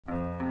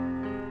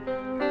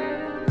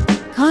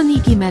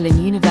Carnegie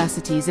Mellon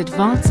University's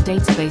Advanced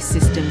Database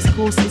Systems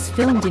course is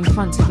filmed in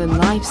front of a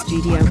live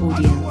studio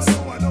audience.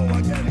 Again,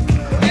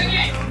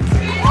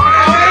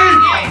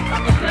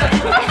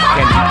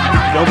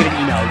 you'll get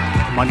an email,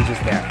 money's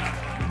just there.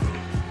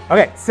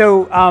 Okay,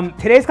 so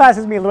today's class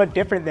is going to be a little bit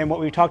different than what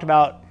we've talked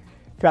about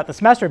throughout the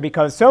semester,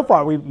 because so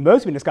far we've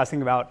mostly been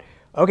discussing about,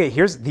 okay,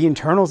 here's the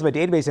internals of a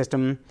database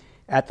system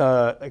at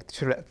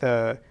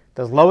the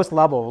lowest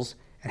levels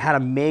and how to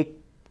make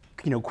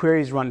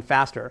queries run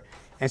faster.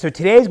 And so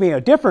today's going to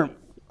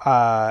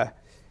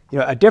be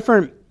a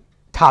different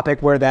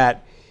topic where we're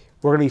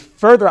going to be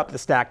further up the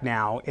stack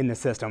now in the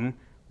system,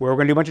 where we're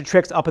going to do a bunch of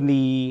tricks up in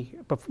the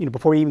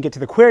before we even get to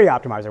the query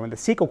optimizer when the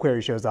SQL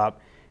query shows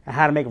up, and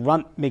how to make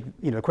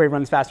the query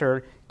runs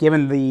faster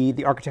given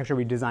the architecture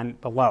we designed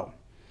below.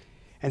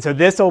 And so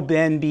this will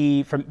then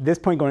be, from this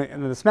point going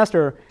into the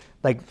semester,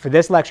 like for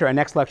this lecture, our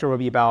next lecture will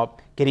be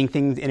about getting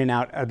things in and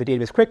out of the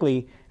database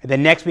quickly. And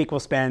then next week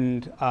we'll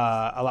spend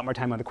a lot more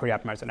time on the query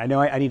optimizer. And I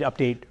know I need to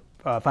update,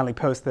 finally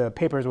post the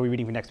papers we'll be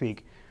reading for next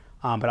week,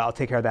 but I'll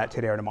take care of that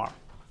today or tomorrow.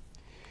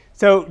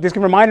 So just a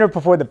reminder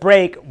before the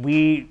break,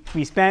 we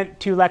spent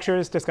 2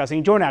 lectures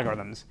discussing join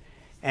algorithms.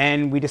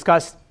 And we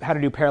discussed how to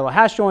do parallel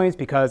hash joins,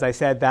 because I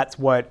said that's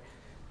what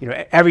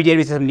every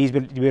database system needs to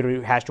be able to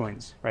do hash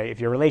joins, right?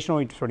 If you're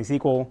relational, you're sorting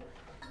SQL,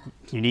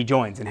 you need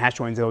joins, and hash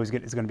joins is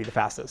going to be the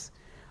fastest.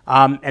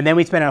 And then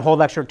we spent a whole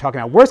lecture talking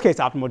about worst case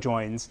optimal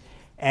joins.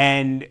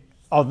 And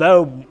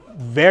although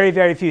very,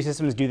 very few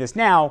systems do this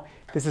now,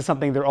 this is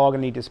something they're all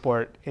going to need to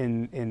support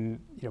within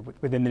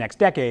the next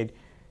decade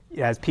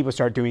as people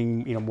start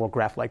doing more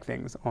graph-like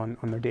things on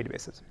their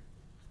databases.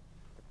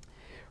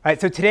 All right,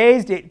 so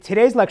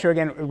today's lecture,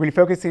 again, we're going to be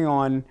focusing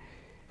on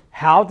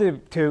how to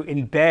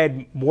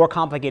embed more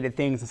complicated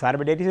things inside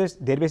of a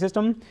database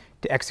system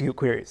to execute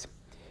queries.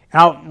 And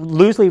I'll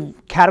loosely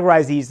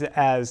categorize these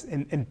as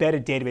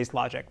embedded database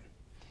logic.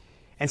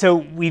 And so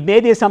we've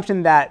made the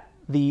assumption that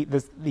the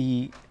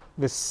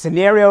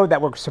scenario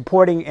that we're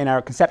supporting in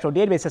our conceptual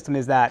database system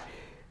is that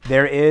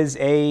there's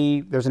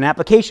an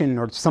application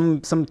or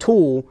some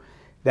tool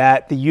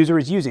that the user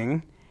is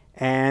using,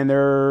 and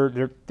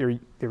they're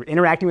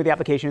interacting with the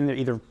application. They're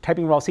either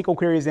typing raw SQL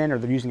queries in, or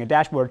they're using a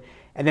dashboard.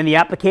 And then the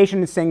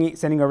application is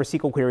sending over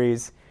SQL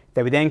queries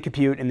that we then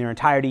compute in their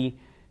entirety,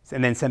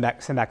 and then send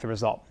back the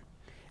result.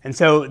 And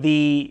so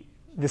the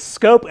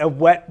scope of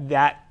what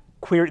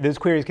those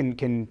queries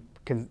can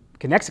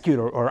execute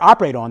or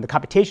operate on, the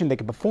computation they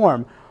can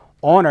perform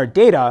on our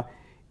data,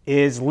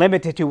 is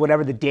limited to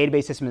whatever the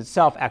database system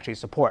itself actually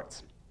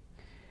supports.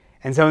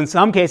 And so in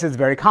some cases, it's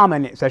very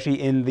common,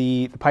 especially in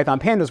the Python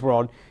pandas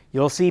world,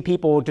 you'll see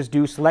people just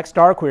do select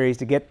star queries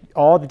to get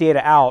all the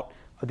data out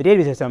of the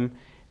database system,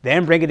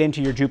 then bring it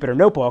into your Jupyter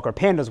notebook or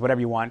pandas,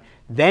 whatever you want,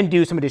 then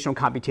do some additional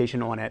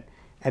computation on it,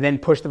 and then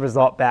push the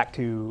result back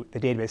to the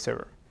database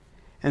server.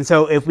 And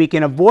so if we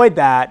can avoid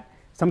that,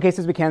 some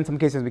cases we can, some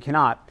cases we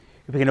cannot.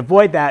 If we can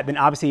avoid that, then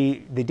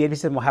obviously the database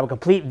system will have a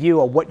complete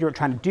view of what you're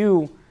trying to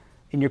do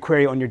in your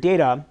query on your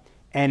data,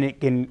 and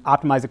it can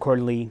optimize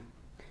accordingly,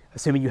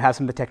 assuming you have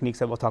some of the techniques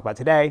that we'll talk about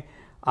today.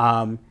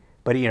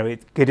 But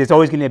it's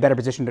always going to be a better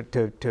position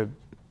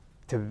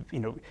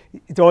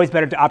it's always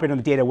better to operate on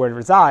the data where it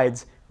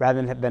resides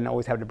rather than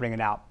always having to bring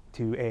it out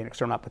to an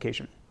external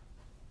application.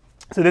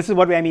 So this is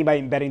what I mean by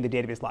embedding the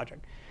database logic.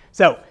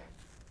 So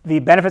the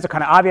benefits are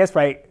kind of obvious,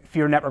 right?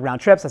 Fewer network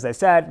round trips, as I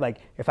said. Like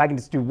if I can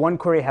just do one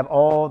query, have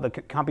all the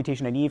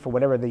computation I need for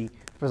whatever the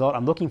result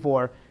I'm looking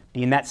for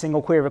be in that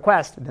single query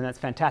request, then that's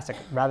fantastic,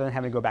 rather than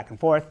having to go back and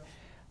forth.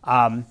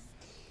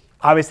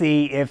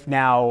 Obviously, if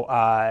I'm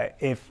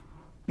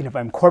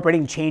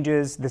incorporating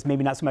changes, this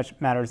maybe not so much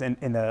matters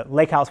in the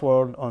lakehouse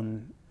world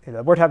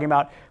that we're talking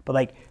about, but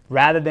like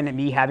rather than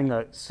me having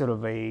a sort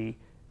of a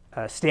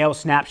stale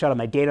snapshot of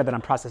my data that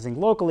I'm processing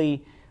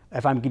locally,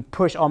 if I can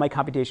push all my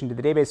computation to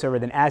the database server,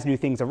 then as new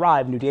things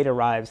arrive, new data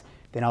arrives,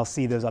 then I'll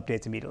see those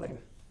updates immediately.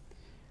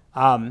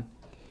 Again,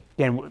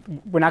 we're not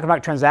going to talk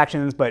about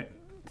transactions, but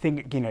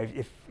think,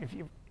 if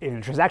in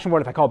a transaction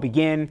world, if I call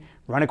begin,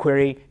 run a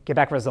query, get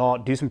back a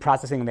result, do some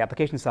processing on the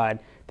application side,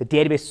 the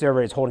database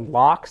server is holding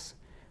locks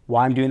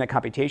while I'm doing that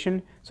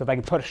computation. So if I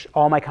can push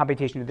all my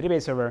computation to the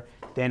database server,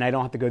 then I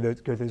don't have to go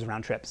through those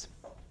round trips.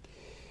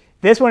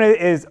 This one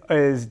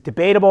is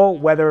debatable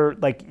whether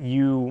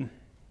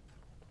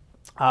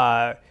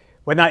whether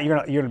or not you're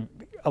going to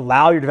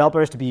allow your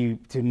developers to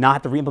not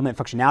have to re-implement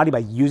functionality by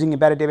using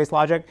embedded database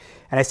logic.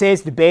 And I say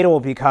it's debatable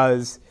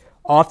because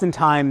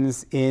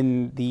oftentimes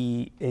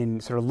in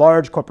sort of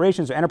large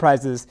corporations or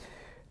enterprises,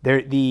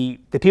 the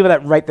people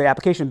that write the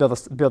application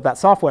build that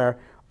software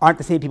aren't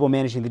the same people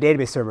managing the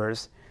database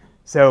servers.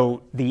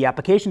 So the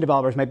application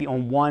developers might be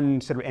on one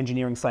sort of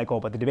engineering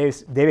cycle, but the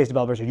database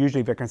developers are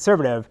usually very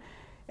conservative.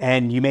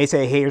 And you may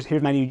say, hey,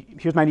 here's my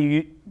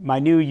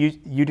new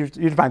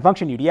user-defined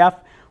function, UDF,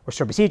 or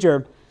stored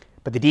procedure.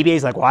 But the DBA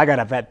is like, well, I got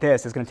to vet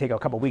this. It's going to take a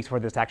couple of weeks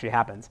before this actually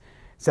happens.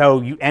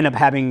 So you end up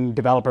having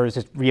developers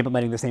just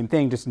re-implementing the same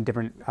thing, just in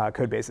different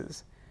code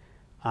bases.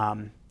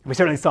 We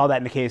certainly saw that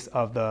in the case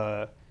of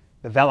the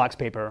Velox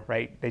paper,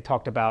 right? They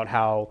talked about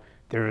how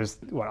there's,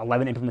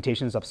 11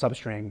 implementations of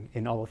substring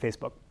in all of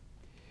Facebook.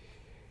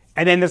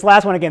 And then this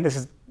last one, again,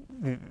 this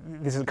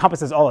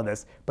encompasses all of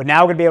this. But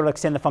now we're going to be able to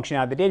extend the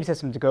functionality of the data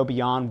system to go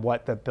beyond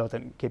what the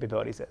built-in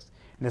capabilities is.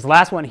 And this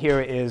last one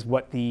here is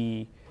one of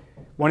the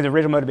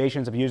original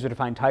motivations of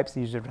user-defined types,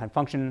 the user-defined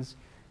functions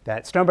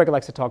that Stoneberger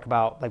likes to talk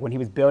about. Like when he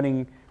was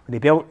building, when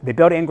they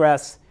built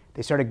Ingress,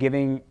 they started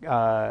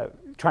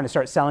trying to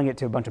start selling it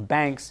to a bunch of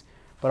banks.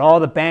 But all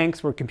the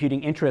banks were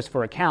computing interest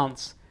for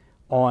accounts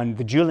on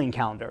the Julian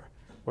calendar,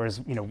 whereas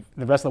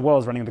the rest of the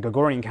world is running the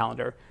Gregorian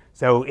calendar.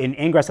 So in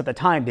Ingress at the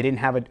time, they didn't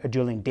have a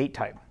Julian date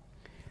type.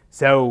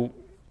 So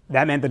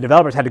that meant the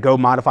developers had to go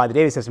modify the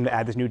data system to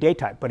add this new date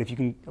type. But if you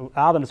can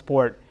allow them to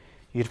support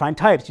user-defined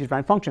types,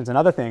 user-defined functions, and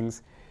other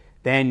things,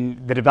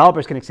 then the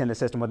developers can extend the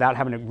system without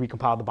having to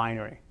recompile the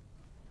binary,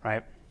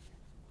 right?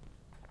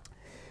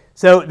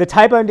 So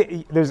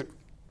there's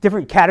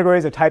different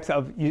categories of types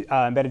of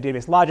embedded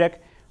database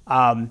logic.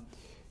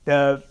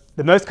 The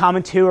most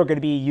common two are going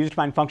to be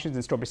user-defined functions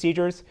and stored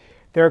procedures.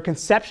 They're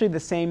conceptually the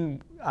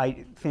same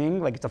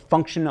thing, like it's a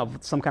function of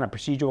some kind of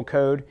procedural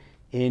code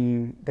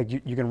that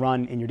you can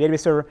run in your database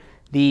server.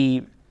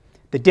 The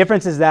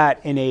difference is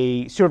that in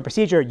a stored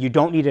procedure, you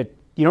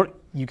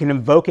can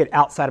invoke it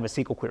outside of a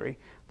SQL query.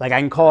 Like I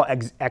can call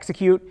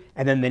execute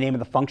and then the name of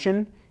the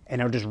function,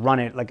 and it'll just run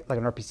it like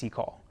an RPC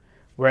call.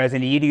 Whereas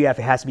in a UDF,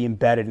 it has to be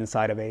embedded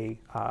inside of a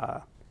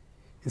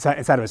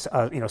select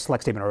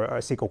statement or a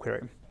SQL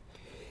query.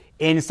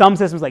 In some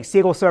systems like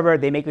SQL Server,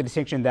 they make the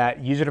distinction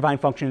that user-defined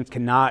functions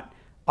cannot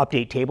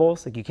update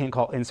tables. Like you can't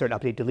call insert,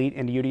 update, delete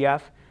into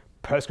UDF.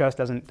 Postgres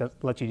doesn't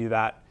let you do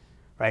that,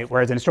 right?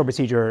 Whereas in a stored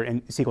procedure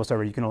in SQL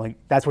Server,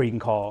 that's where you can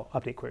call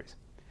update queries,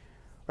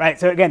 right?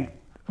 So again,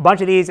 a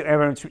bunch of these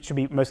everyone should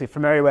be mostly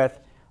familiar with,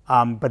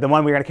 but the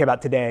one we're going to care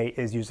about today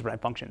is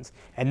user-defined functions.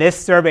 And this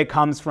survey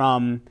comes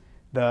from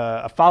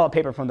a follow-up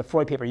paper from the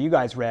Freud paper you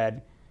guys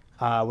read,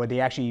 where they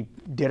actually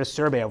did a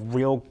survey of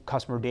real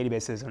customer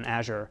databases in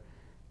Azure,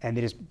 and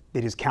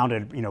they just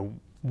counted,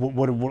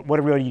 what do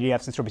real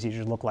UDFs and stored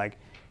procedures look like,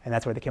 and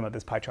that's where they came up with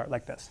this pie chart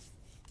like this.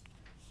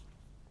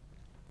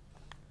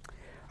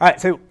 All right,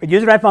 so a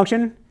user-defined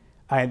function,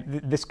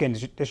 this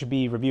should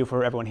be review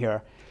for everyone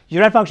here.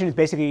 User-defined function is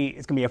basically,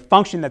 it's going to be a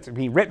function that's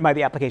being written by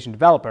the application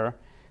developer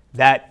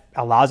that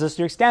allows us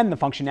to extend the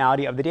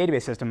functionality of the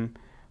database system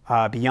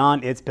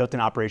beyond its built-in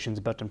operations,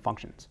 built-in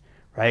functions,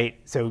 right?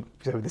 So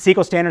the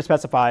SQL standard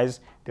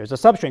specifies there's a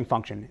substring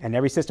function, and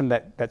every system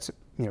that's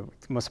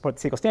must support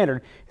the SQL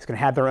standard is going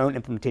to have their own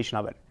implementation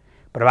of it.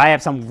 But if I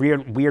have some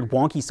weird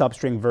wonky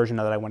substring version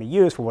that I want to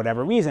use for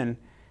whatever reason,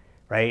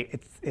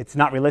 right? It's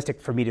not realistic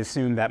for me to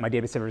assume that my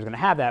database server is going to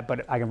have that,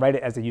 but I can write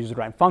it as a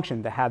user-defined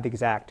function to have the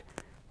exact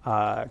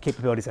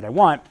capabilities that I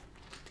want,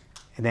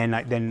 and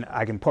then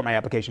I can port my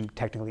application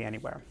technically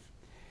anywhere.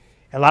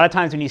 A lot of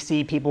times when you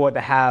see people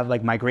that have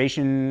like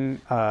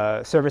migration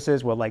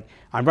services, where like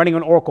I'm running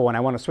an Oracle and I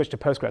want to switch to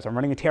Postgres, I'm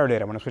running a Teradata,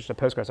 I want to switch to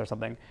Postgres or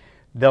something,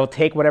 they'll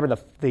take whatever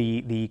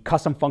the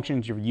custom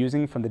functions you're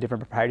using from the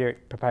different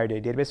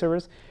proprietary database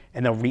servers,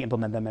 and they'll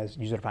re-implement them as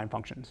user-defined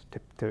functions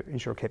to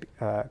ensure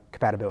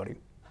compatibility.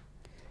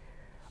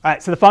 All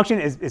right, so the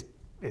function is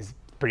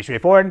pretty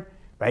straightforward,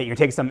 right? You're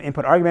taking some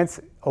input arguments,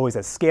 always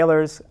as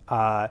scalars.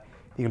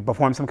 You can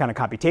perform some kind of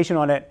computation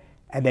on it,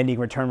 and then you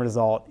can return a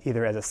result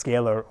either as a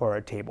scalar or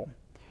a table.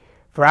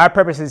 For our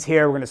purposes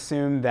here, we're going to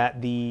assume that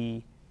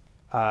the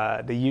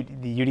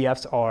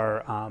UDFs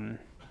are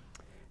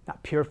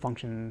not pure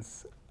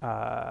functions,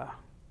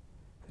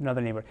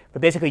 another name,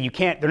 but basically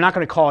they're not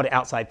going to call it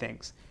outside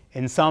things.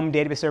 In some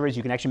database servers,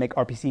 you can actually make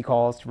RPC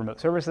calls to remote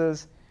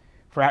services.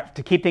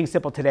 To keep things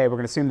simple today, we're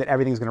going to assume that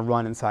everything's going to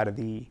run inside of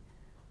the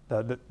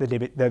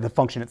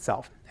function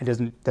itself. It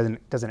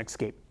doesn't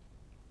escape.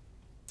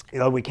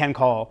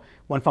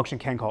 One function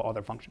can call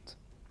other functions.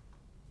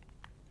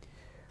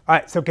 All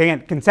right, so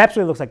again,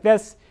 conceptually it looks like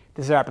this.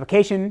 This is our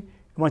application.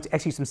 It wants to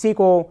execute some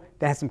SQL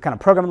that has some kind of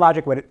programming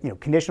logic,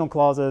 conditional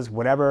clauses,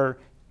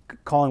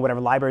 calling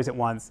whatever libraries it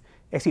wants,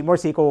 execute more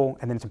SQL,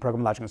 and then some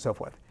programming logic and so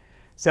forth.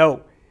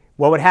 So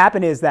what would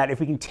happen is that if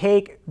we can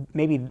take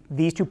maybe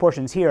these two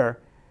portions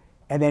here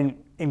and then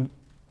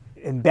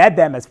embed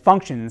them as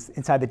functions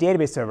inside the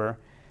database server,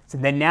 so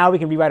then now we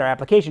can rewrite our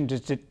application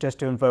just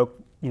to invoke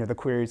the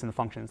queries and the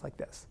functions like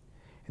this.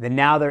 And then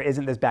now there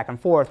isn't this back and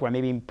forth where I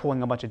may be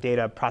pulling a bunch of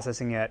data,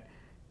 processing it,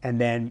 and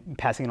then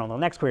passing it on to the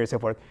next query and so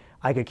forth.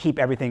 I could keep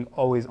everything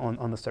always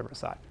on the server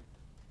side.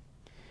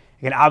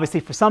 Again,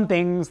 obviously for some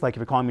things, like if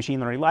you're calling machine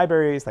learning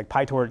libraries like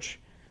PyTorch,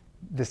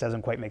 this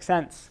doesn't quite make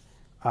sense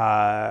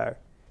to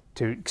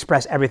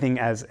express everything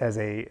as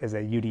a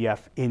UDF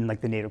in like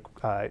the native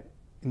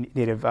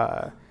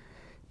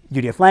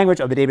UDF language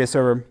of the database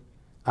server.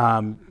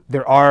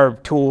 There are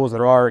tools,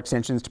 there are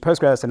extensions to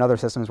Postgres and other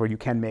systems where you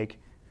can make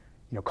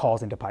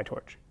calls into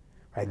PyTorch.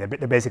 Right?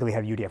 They basically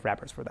have UDF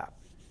wrappers for that.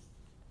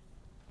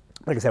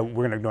 Like I said, we're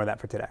going to ignore that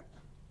for today.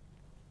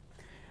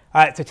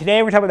 All right, so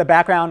today we're talking about the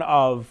background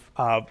of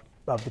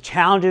the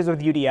challenges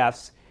with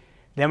UDFs.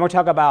 Then we'll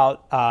talk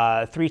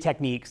about 3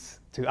 techniques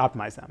to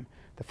optimize them.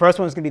 The first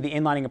one is going to be the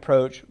inlining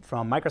approach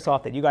from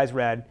Microsoft that you guys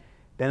read.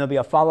 Then there'll be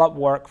a follow-up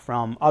work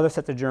from other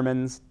sets of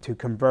Germans to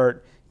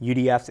convert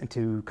UDFs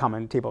into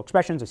common table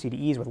expressions, or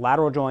CDEs, with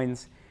lateral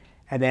joins.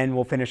 And then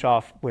we'll finish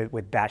off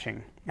with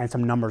batching and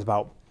some numbers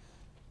about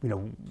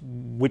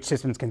which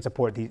systems can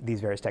support these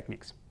various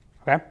techniques.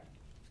 Okay?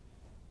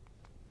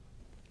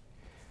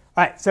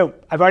 All right, so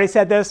I've already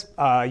said this.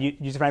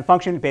 User-defined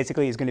function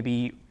basically is going to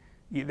be,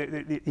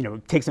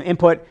 take some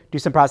input, do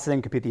some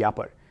processing, compute the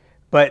output.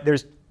 But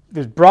there's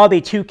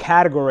broadly two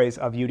categories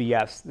of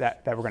UDFs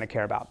that we're going to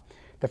care about.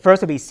 The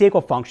first will be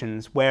SQL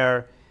functions,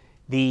 where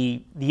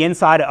the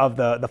inside of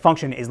the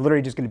function is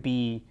literally just going to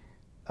be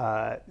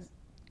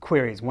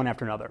queries, one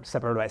after another,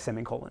 separated by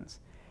semicolons.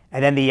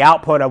 And then the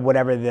output of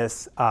whatever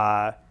this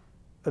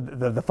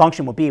the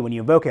function will be when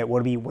you invoke it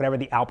will be whatever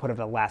the output of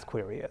the last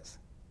query is,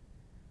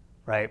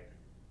 right?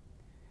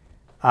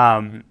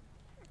 And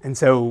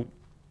so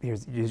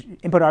here's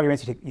input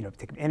arguments. You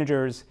take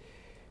integers.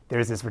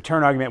 There's this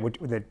return argument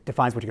that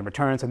defines what you can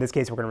return. So in this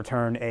case, we're going to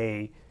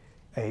return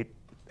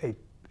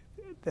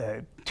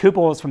the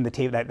tuples from the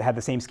table that have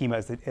the same schema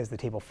as the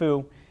table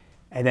foo,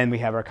 and then we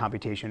have our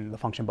computation, the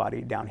function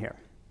body, down here.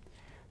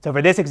 So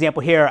for this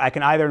example here, I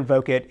can either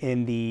invoke it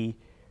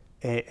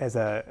as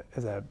a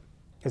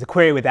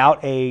query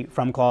without a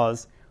from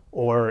clause,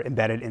 or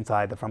embedded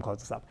inside the from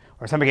clause and stuff.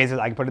 Or in some cases,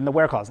 I can put it in the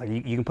where clause. Like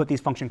you can put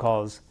these function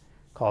calls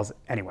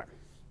anywhere.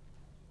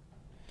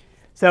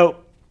 So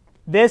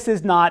this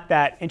is not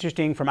that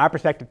interesting from our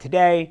perspective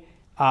today,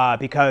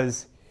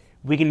 because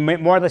we can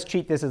more or less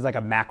treat this as like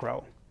a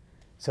macro.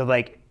 So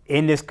like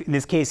in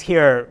this case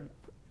here,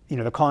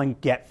 they're calling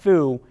get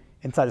foo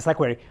inside the select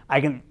query.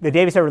 The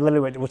database server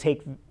literally will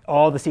take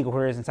all the SQL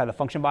queries inside the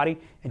function body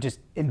and just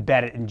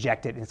embed it,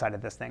 inject it inside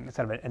of this thing,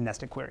 instead of a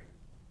nested query,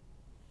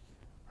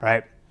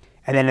 right?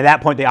 And then at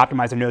that point, the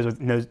optimizer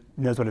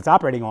knows what it's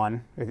operating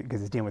on,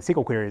 because it's dealing with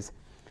SQL queries,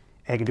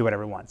 and it can do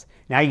whatever it wants.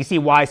 Now you can see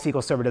why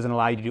SQL Server doesn't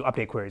allow you to do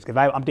update queries. Because if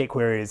I have update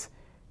queries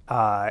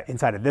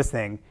inside of this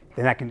thing,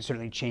 then that can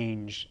certainly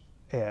change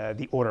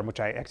the order in which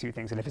I execute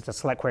things. And if it's a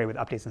select query with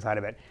updates inside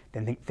of it,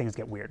 then things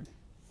get weird.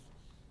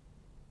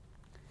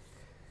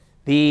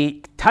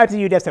 The types of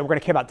UDFs that we're going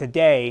to care about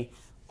today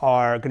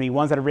are going to be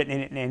ones that are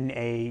written in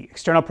a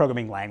external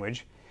programming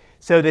language.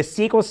 So the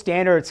SQL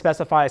standard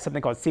specifies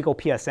something called SQL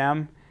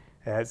PSM,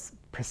 as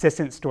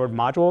persistent stored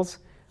modules.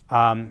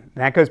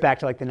 That goes back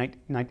to like the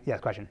yes,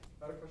 question.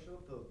 I had a question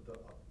of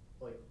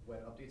like when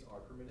updates are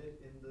permitted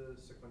in the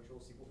sequential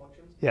SQL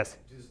functions. Yes.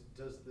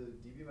 Does the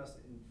DBMS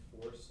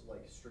enforce like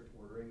strict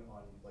ordering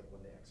on like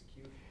when they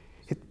execute?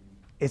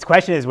 Its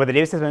question is whether the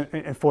database doesn't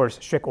enforce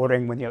strict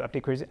ordering when you have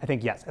update queries. I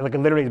think yes. Like it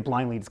literally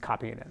blindly just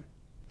copying it in.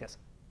 Yes.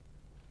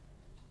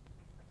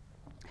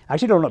 I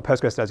actually don't know what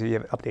Postgres does if you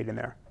have it update in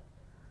there.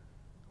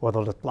 Or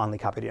they'll just blindly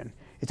copy it in.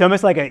 It's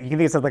almost like you can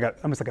think of it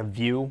almost like a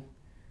view.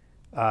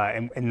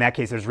 In that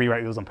case, there's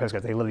rewrite rules on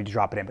Postgres. They literally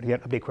drop it in. But if you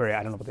have update query,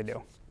 I don't know what they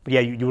do. But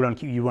yeah, you want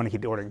to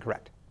keep the ordering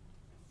correct.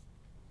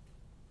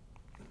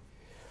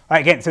 All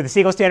right, again, so the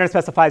SQL standard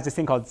specifies this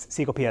thing called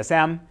SQL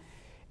PSM.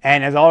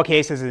 And as all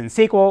cases in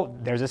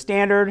SQL, there's a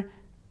standard,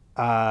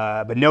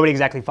 but nobody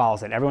exactly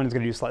follows it. Everyone's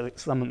going to do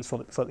something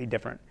slightly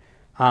different.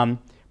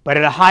 But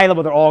at a high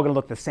level, they're all going to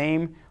look the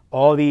same.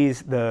 All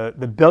these,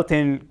 the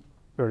built-in,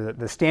 or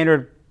the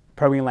standard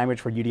programming language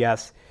for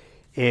UDFs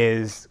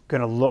is going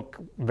to look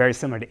very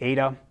similar to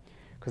Ada.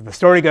 Because the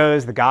story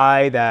goes, the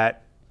guy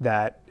that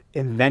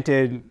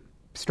invented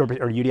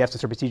UDFs to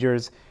store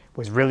procedures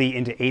was really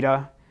into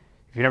Ada.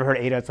 If you've never heard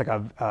of Ada, it's like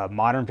a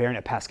modern variant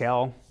of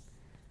Pascal,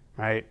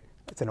 right?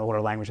 It's an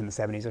older language in the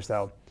 70s or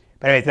so.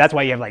 But anyways, that's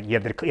why you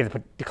have to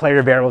put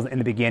declarative variables in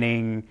the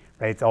beginning,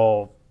 right? It's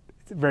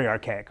very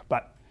archaic.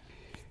 But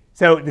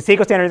so the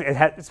SQL standard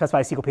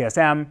specifies SQL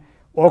PSM.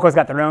 Oracle's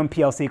got their own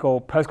PL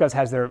SQL. Postgres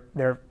has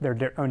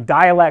their own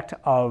dialect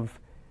of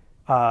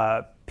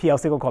PL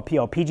SQL called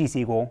PL PG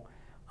SQL.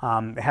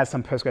 It has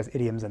some Postgres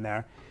idioms in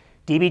there.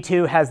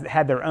 DB2 has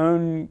had their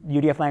own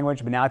UDF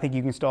language, but now I think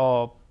you can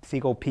install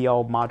SQL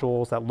PL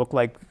modules that look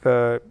like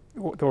the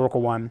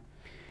Oracle one.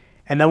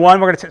 And the one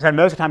we're going to spend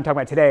most of the time talking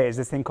about today is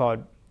this thing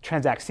called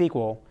Transact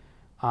SQL,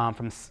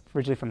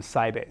 originally from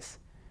Sybase.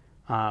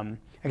 Again,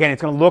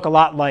 it's going to look a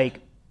lot like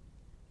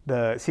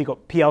the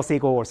PL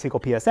SQL or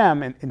SQL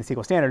PSM in the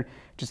SQL standard.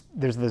 Just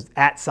there's those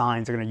 @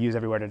 signs they're going to use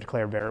everywhere to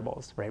declare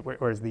variables, right?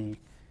 Whereas the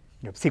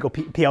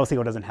PL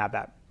SQL doesn't have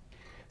that.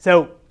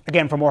 So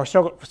again, for more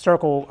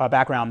historical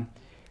background,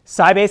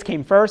 Sybase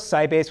came first.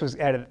 Sybase was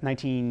at the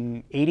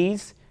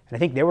 1980s, and I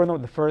think they were one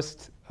of the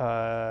first.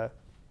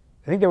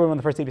 I think they were one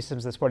of the first database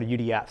systems that supported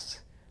UDFs.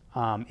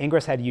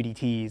 Ingress had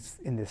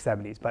UDTs in the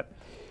 70s, but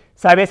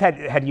Sybase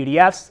had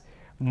UDFs.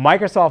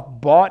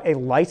 Microsoft bought a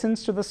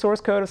license to the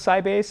source code of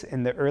Sybase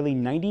in the early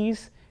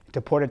 90s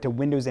to port it to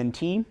Windows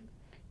NT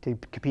to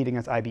compete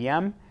against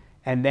IBM.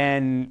 And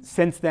then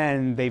since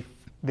then, they've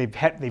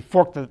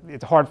forked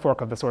it's a hard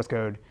fork of the source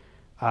code.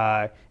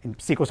 And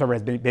SQL Server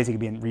has basically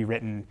been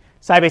rewritten.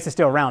 Sybase is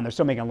still around. They're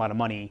still making a lot of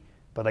money.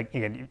 But like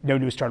again, no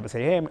new startup would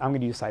say, hey, I'm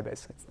going to use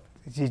Sybase.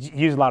 It's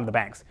used a lot of the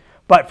banks.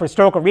 But for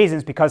historical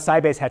reasons, because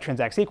Sybase had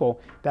Transact SQL,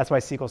 that's why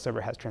SQL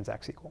Server has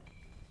Transact SQL.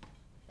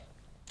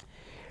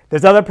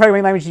 There's other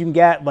programming languages you can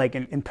get, like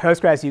in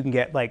Postgres, you can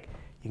get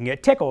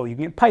Tcl, you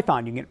can get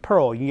Python, you can get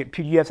Perl, you can get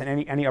PDFs in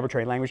any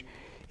arbitrary language.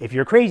 If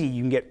you're crazy,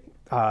 you can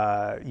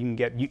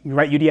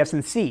write UDFs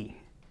in C,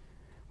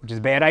 which is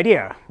a bad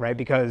idea, right?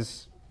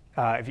 Because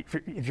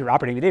if you're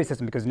operating the data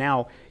system, because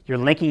now you're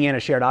linking in a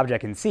shared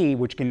object in C,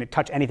 which can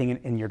touch anything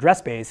in your address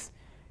space.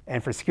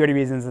 And for security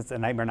reasons, it's a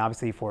nightmare, and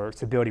obviously for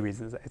stability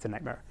reasons, it's a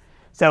nightmare.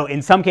 So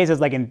in some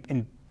cases, like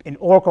in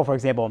Oracle, for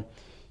example,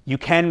 you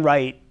can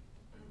write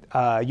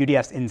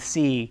UDFs in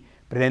C,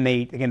 but then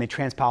they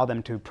transpile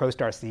them to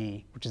ProStar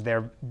C, which is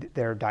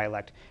their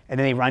dialect, and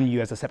then they run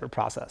you as a separate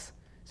process.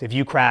 So if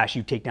you crash,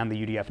 you take down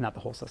the UDF, not the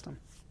whole system.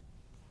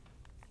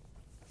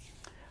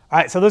 All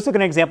right, so let's look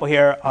at an example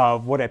here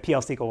of what a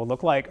PL SQL will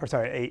look like, or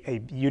sorry, a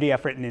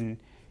UDF written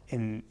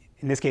in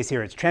this case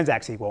here, it's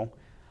Transact SQL.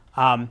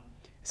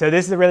 So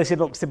this is a really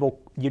simple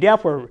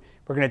UDF where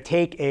we're going to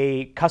take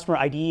a customer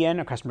ID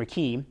in, a customer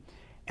key,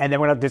 and then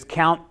we're going to just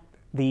count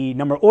the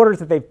number of orders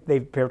that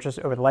they've purchased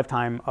over the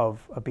lifetime of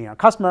being a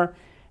customer.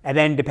 And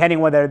then depending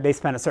on whether they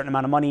spend a certain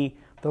amount of money,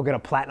 they'll get a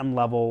platinum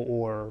level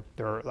or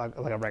they're like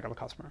a regular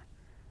customer.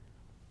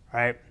 All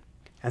right?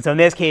 And so in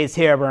this case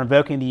here, we're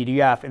invoking the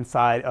UDF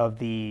inside of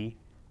the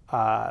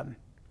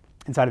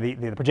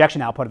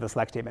projection output of the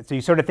select statement. So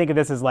you sort of think of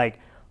this as like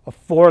a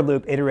for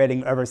loop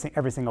iterating over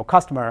every single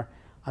customer,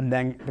 and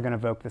then they're going to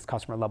invoke this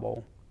customer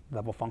level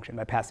function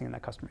by passing in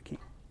that customer key,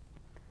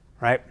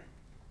 right?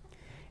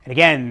 And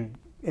again,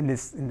 in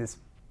this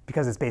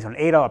because it's based on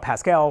Ada or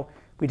Pascal,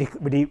 we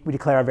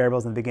declare our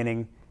variables in the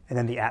beginning, and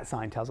then the @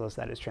 sign tells us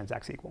that it's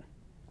Transact SQL.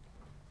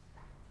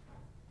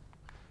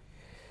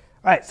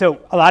 All right, so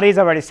a lot of these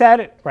I've already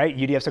said, right?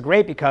 UDFs are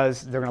great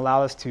because they're going to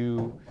allow us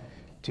to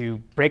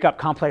break up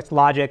complex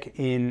logic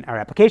in our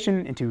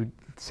application into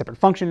separate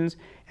functions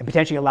and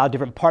potentially allow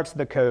different parts of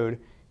the code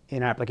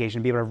in our application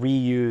to be able to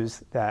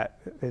reuse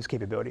those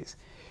capabilities.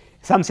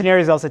 Some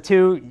scenarios also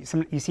too,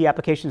 you see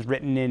applications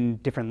written in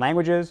different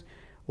languages,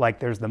 like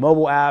there's the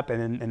mobile app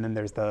and then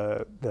there's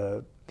the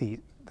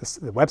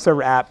web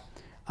server app.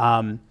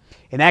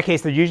 In that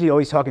case, they're usually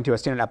always talking to a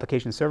standard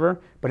application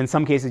server, but in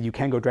some cases you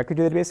can go directly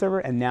to the database server,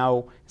 and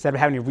now instead of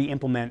having to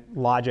re-implement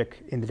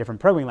logic in the different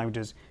programming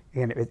languages,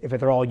 again, if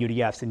they're all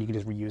UDFs, then you can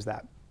just reuse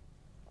that.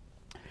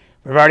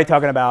 We're already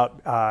talking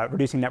about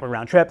reducing network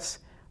round trips.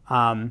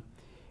 And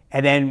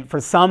then for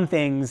some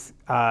things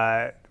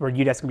where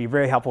UDFs can be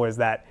very helpful is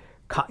that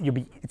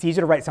it's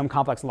easier to write some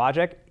complex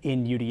logic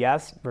in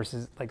UDS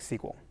versus like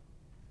SQL,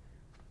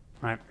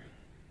 right?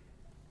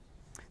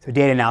 So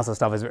data analysis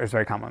stuff is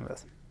very common with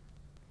this.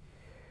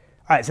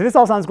 All right, so this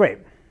all sounds great.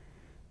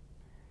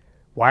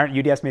 Why aren't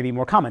UDFs maybe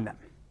more common then?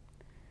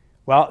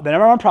 Well, the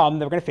number one problem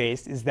that we're going to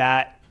face is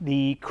that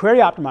the query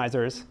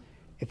optimizers,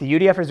 if the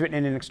UDF is written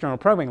in an external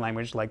programming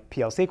language like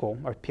PL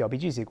SQL or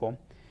PLBG SQL,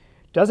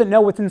 doesn't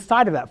know what's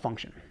inside of that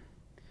function.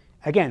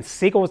 Again,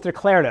 SQL is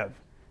declarative.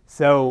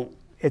 So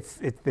the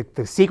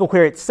SQL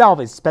query itself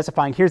is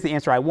specifying, here's the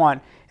answer I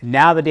want. And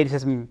now the data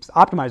systems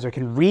optimizer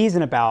can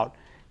reason about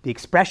the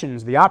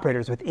expressions, the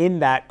operators within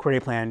that query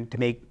plan to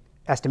make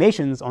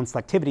estimations on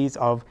selectivities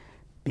of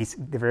the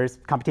various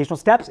computational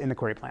steps in the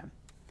query plan.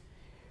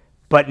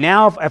 But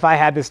now if I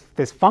have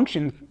this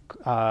function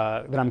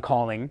that I'm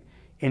calling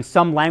in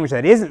some language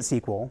that isn't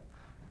SQL,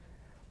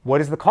 what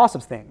is the cost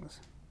of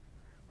things?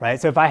 Right?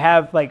 So if I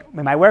have, like,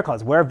 in my where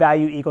clause, where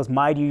value equals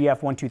my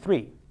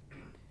UDF123,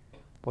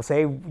 we'll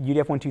say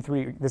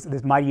UDF123,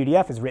 this my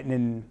UDF is written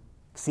in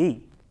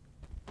C,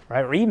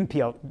 right? Or even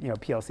PL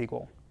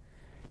SQL.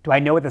 Do I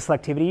know what the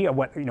selectivity or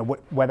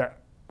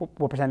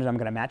what percentage I'm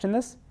going to match in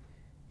this?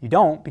 You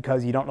don't,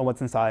 because you don't know what's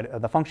inside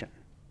of the function,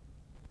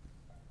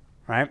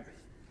 right?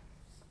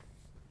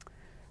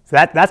 So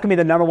that's going to be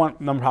the number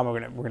problem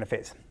we're going to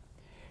face.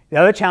 The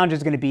other challenge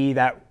is going to be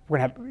that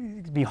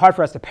it'd be hard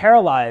for us to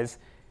parallelize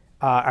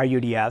our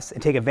UDFs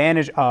and take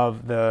advantage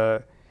of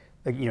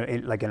like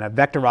in a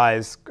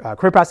vectorized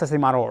query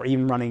processing model, or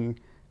even running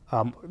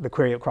the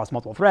query across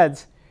multiple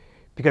threads,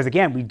 because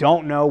again, we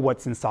don't know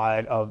what's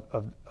inside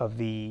of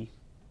the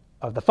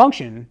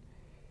function,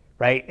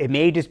 right? It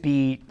may just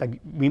be like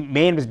we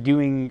may end up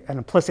doing an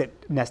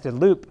implicit nested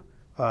loop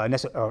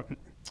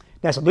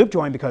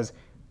join, because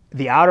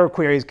the outer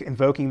query is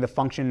invoking the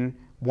function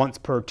once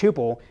per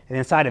tuple, and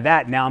inside of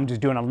that, now I'm just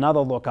doing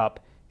another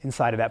lookup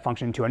inside of that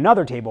function to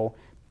another table.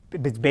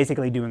 It's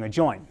basically doing a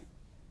join.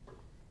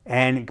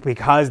 And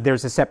because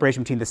there's a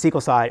separation between the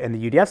SQL side and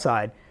the UDF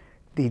side,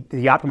 the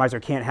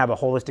optimizer can't have a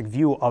holistic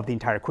view of the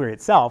entire query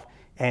itself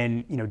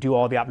and do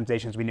all the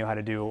optimizations we know how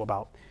to do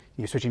about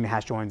switching to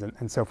hash joins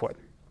and so forth.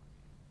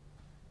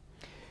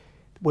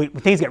 When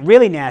things get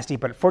really nasty,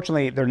 but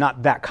fortunately they're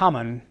not that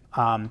common,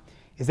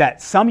 is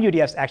that some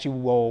UDFs actually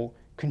will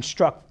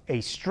construct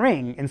a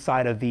string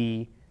inside of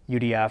the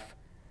UDF,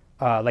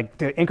 like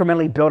to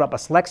incrementally build up a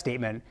select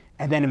statement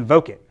and then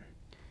invoke it.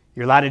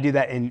 You're allowed to do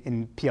that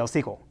in PL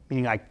SQL,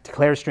 meaning I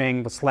declare a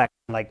string with select,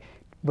 like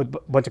with a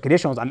bunch of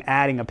conditionals,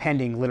 I'm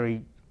appending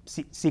literally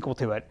SQL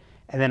to it,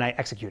 and then I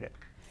execute it.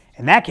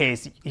 In that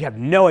case, you have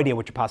no idea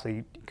what you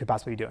could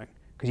possibly be doing,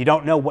 because you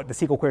don't know what the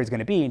SQL query is going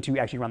to be until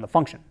you actually run the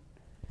function.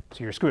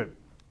 So you're screwed.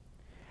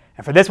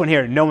 And for this one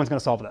here, no one's going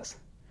to solve this.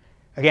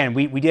 Again,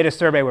 we did a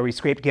survey where we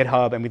scraped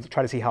GitHub and we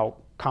tried to see how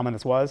common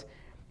this was.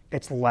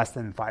 It's less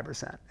than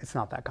 5%. It's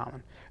not that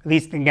common. At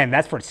least, again,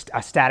 that's for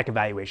a static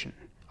evaluation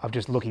of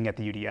just looking at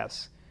the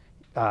UDFs.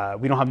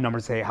 We don't have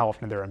numbers to say how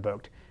often they're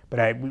invoked,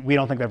 but we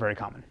don't think they're very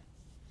common.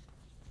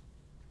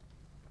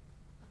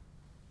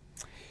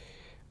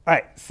 All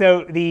right,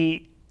 so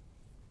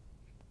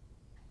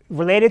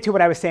related to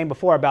what I was saying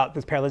before about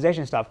this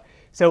parallelization stuff,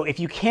 so if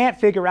you can't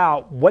figure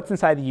out what's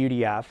inside the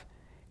UDF,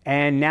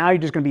 and now you're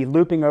just going to be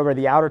looping over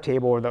the outer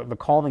table or the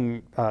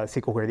calling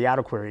SQL query, the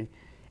outer query,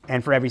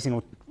 and for every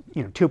single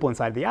tuple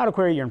inside the outer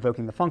query, you're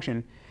invoking the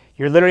function.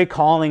 You're literally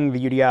calling the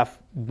UDF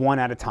one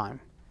at a time,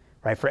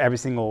 right, for every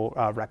single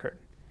record.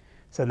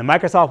 So in the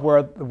Microsoft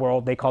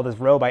world, they call this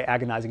row by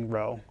agonizing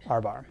row,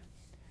 rbar,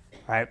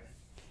 right?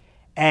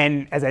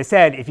 And as I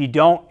said, if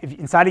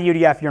inside a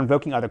UDF you're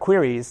invoking other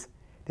queries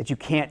that you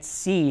can't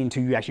see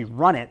until you actually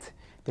run it,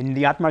 then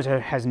the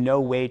optimizer has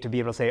no way to be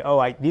able to say,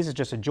 oh, these is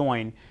just a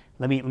join.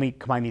 Let me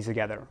combine these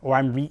together. Or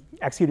I'm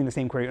executing the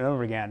same query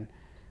over again.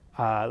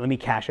 Let me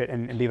cache it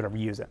and be able to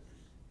reuse it.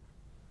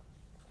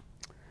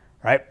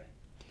 Right?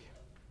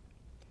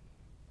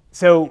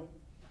 So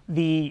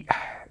this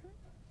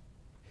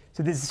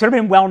has sort of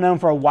been well known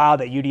for a while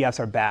that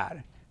UDFs are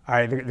bad. All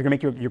right, they're going to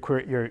make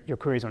your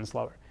queries run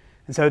slower.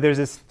 And so there's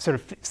this sort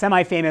of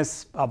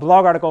semi-famous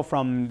blog article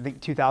from I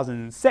think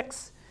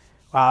 2006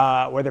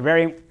 where they're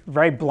very,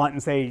 very blunt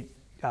and say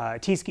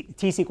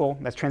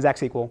T-SQL, that's transact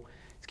SQL,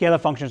 scalar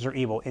functions are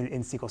evil in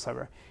SQL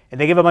Server. And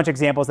they give a bunch of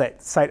examples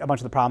that cite a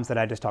bunch of the problems that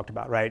I just talked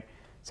about, right?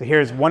 So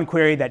here's one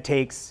query that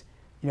takes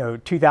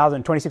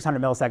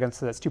 2,600 milliseconds,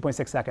 so that's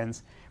 2.6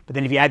 seconds. But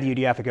then if you add the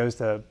UDF, it goes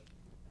to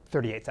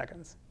 38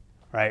 seconds,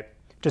 right?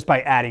 Just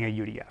by adding a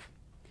UDF.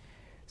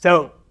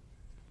 So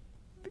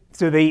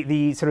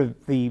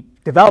the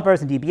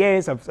developers and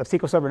DBAs of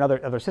SQL Server and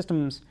other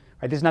systems,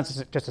 right? This is not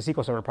just a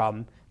SQL Server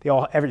problem.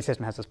 Every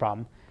system has this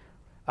problem.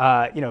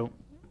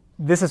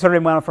 This has sort of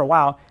been known for a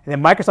while, and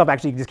then Microsoft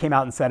actually just came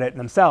out and said it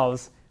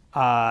themselves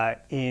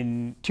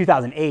in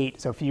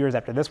 2008, so a few years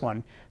after this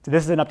one. So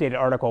this is an updated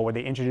article where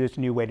they introduced a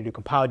new way to do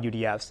compiled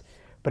UDFs.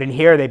 But in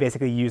here, they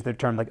basically use the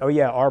term like, oh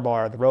yeah,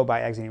 rbar, the row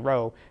by exiting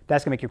row,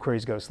 that's going to make your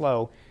queries go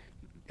slow.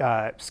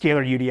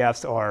 Scalar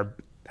UDFs are,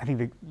 I think,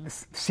 the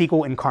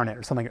SQL incarnate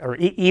or something, or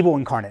evil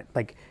incarnate,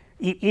 like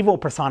evil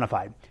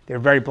personified. They're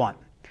very blunt.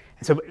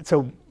 And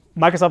so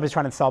Microsoft is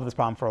trying to solve this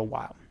problem for a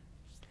while.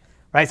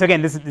 Right? So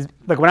again, this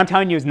like what I'm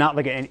telling you is not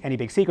like any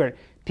big secret.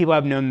 People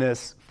have known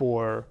this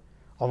for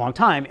a long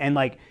time, and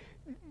like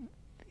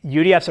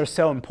UDFs are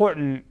so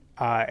important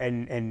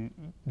and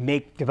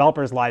make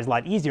developers' lives a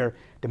lot easier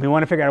that we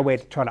want to figure out a way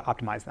to try to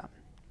optimize them.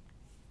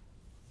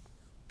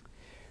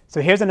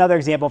 So here's another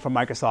example from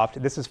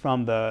Microsoft. This is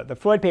from the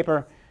Freud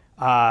paper.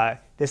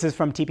 This is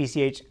from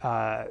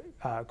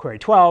TPCH query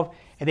 12,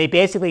 and they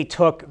basically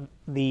took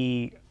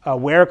the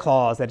where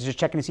clause that is just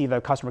checking to see if the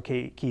customer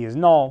key is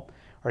null,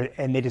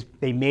 and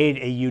they made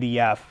a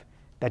UDF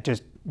that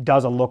just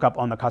does a lookup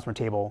on the customer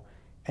table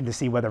and to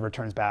see whether it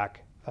returns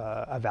back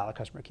a valid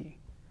customer key,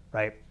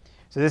 right?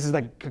 So this is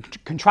like a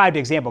contrived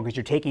example because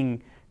you're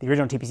taking the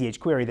original TPCH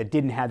query that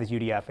didn't have this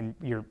UDF and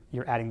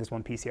you're adding this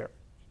one piece here.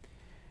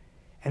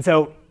 And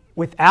so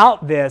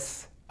without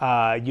this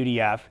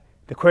UDF,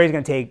 the query is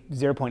going to take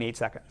 0.8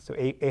 seconds, so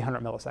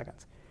 800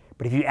 milliseconds.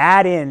 But if you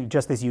add in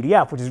just this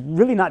UDF, which is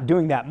really not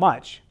doing that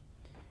much,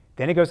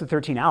 then it goes to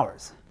 13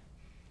 hours.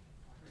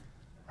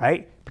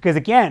 Right? Because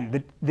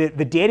again, the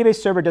database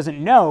server doesn't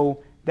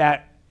know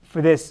that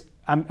for this,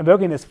 I'm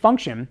invoking this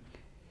function,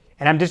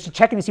 and I'm just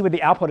checking to see whether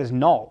the output is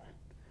null.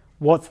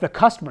 Well, it's the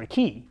customer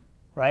key,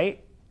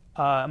 right?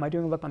 Am I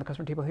doing a look on the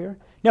customer table here?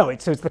 No,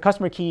 so it's the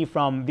customer key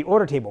from the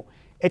order table.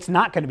 It's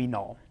not going to be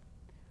null,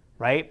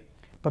 right?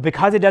 But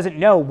because it doesn't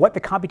know what the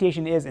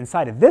computation is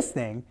inside of this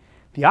thing,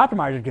 the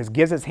optimizer just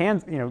gives its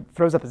hands,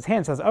 throws up its hand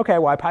and says, OK,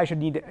 well, I probably should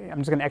I'm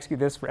just going to execute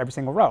this for every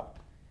single row.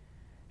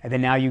 And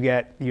then now you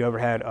get the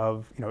overhead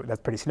of,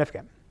 that's pretty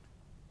significant.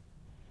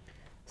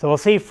 So we'll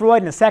see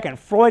Freud in a second.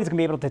 Freud is going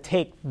to be able to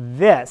take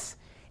this,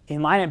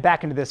 inline it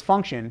back into this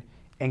function,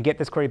 and get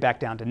this query back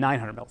down to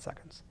 900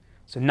 milliseconds.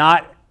 So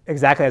not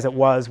exactly as it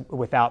was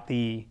without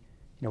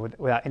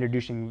without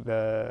introducing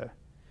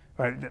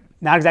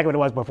not exactly what it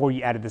was before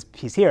you added this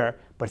piece here,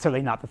 but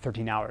certainly not the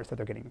 13 hours that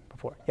they're getting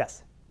before.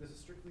 Yes? This is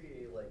strictly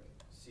a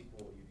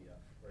SQL UDF,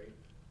 right?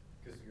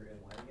 Because you're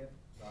inlining it,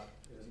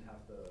 it doesn't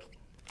have to.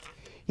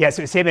 Yeah,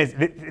 so same as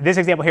this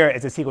example here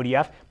is a SQL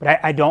UDF, but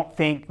I don't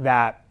think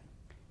that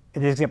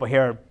in this example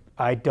here,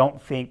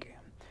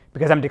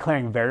 because I'm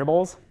declaring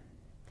variables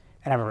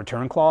and I have a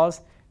return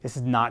clause, this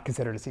is not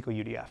considered a SQL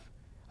UDF.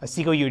 A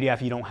SQL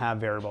UDF, you don't have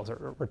variables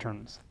or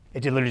returns.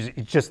 It's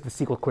just the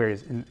SQL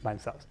queries by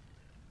themselves.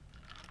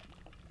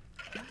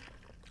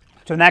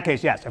 So in that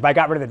case, yes, if I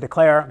got rid of the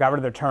declare, got rid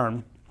of the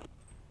return,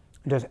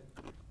 and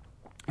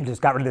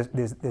just got rid of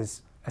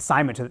this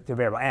assignment to the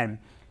variable n,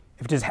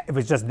 if it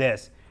was just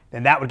this,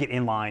 then that would get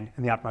inline,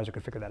 and the optimizer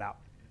could figure that out.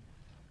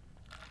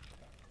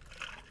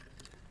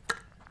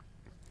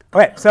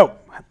 OK, so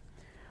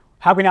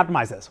how can we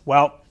optimize this?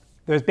 Well,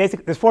 there's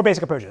 4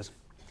 basic approaches.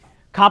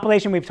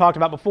 Compilation we've talked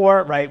about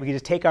before, right? We can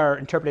just take our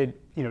interpreted,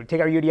 take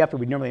our UDF that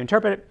we normally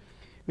interpret it.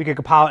 We could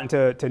compile it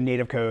into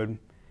native code,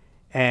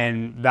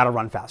 and that'll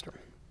run faster.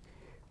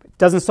 It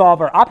doesn't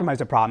solve our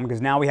optimizer problem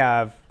because now we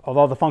have,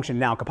 although the function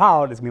now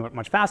compiled is going to be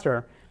much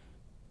faster,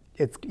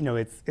 it's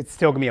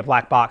still going to be a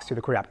black box to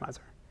the query optimizer.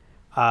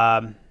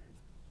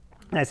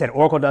 And I said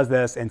Oracle does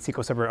this, and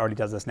SQL Server already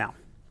does this now.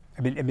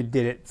 It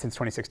did it since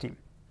 2016.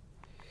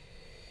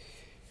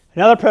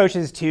 Another approach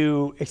is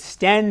to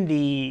extend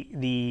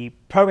the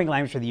programming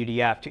language for the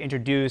UDF to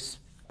introduce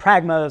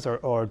pragmas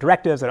or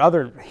directives or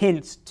other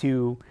hints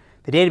to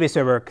the database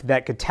server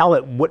that could tell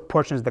it what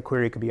portions of the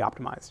query could be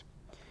optimized.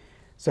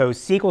 So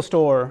Single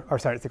Store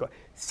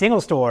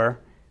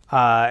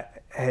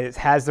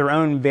has their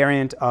own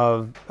variant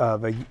of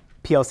a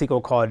PL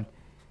SQL called,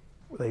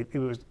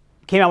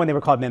 came out when they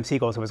were called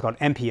MemSQL, so it was called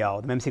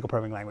MPL, the MemSQL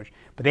programming language.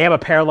 But they have a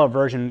parallel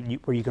version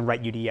where you can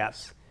write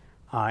UDFs,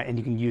 and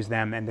you can use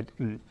them,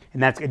 and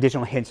that's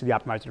additional hints to the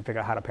optimizer to figure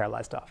out how to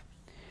parallelize stuff.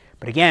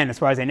 But again, as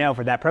far as I know,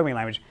 for that programming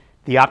language,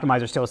 the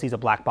optimizer still sees a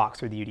black box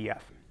through the UDF.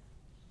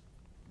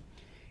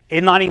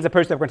 Inlining is the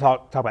approach that we're going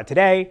to talk about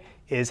today,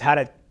 is how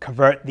to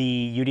convert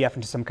the UDF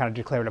into some kind of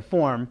declarative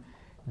form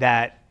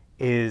that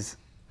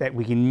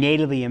we can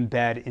natively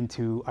embed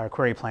into our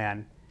query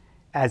plan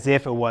as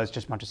if it was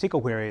just a bunch of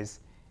SQL queries,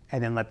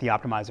 and then let the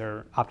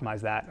optimizer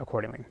optimize that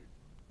accordingly.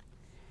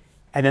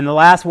 And then the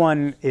last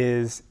one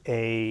is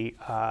it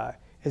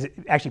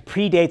actually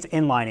predates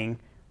inlining,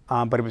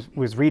 but it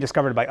was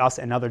rediscovered by us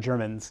and other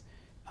Germans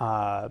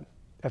a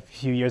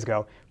few years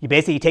ago. You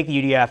basically take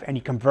the UDF and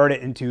you convert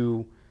it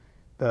into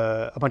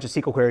a bunch of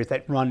SQL queries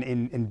that run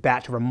in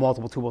batch over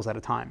multiple tuples at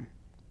a time.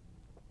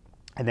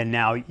 And then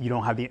now you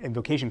don't have the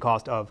invocation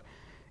cost of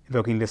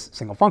invoking this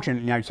single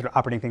function. Now you're sort of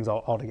operating things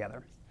all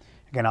together.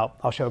 Again,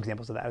 I'll show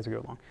examples of that as we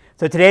go along.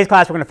 So today's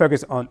class, we're going to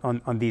focus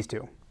on these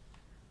two.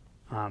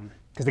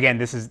 Because again,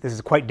 this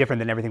is quite different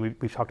than everything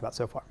we've talked about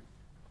so far.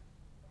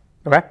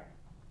 OK? All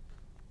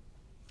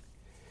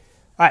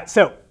right,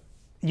 so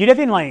UDF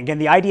inlining, again,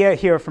 the idea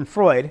here from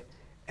Freud,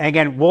 and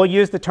again, we'll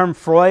use the term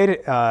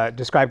Freud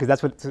described because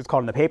that's what it's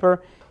called in the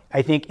paper.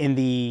 I think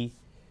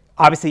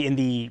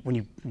obviously when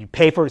you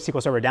pay for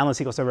SQL Server, download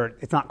SQL Server,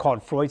 it's not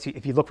called Freud. So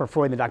if you look for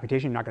Freud in the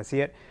documentation, you're not going to see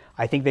it.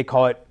 I think they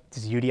call it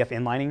just UDF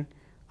inlining.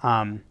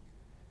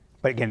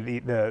 But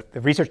again, the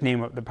research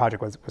name of the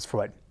project was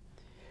Freud.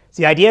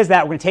 So the idea is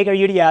that we're going to take our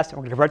UDFs and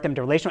we're going to convert them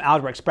to relational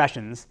algebra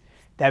expressions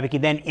that we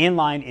can then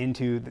inline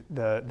into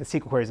the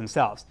SQL queries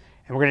themselves.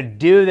 And we're going to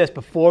do this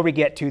before we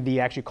get to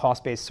the actually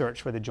cost-based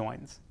search for the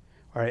joins,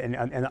 and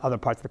other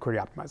parts of the query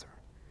optimizer,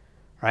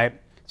 right?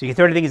 So you can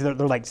sort of think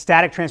they're like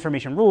static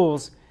transformation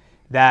rules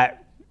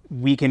that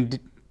we can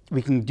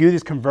do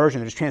this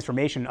conversion, this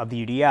transformation of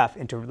the UDF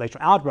into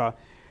relational algebra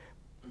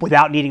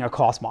without needing a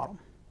cost model.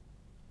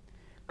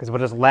 Because we'll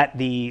just let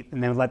the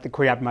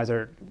query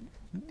optimizer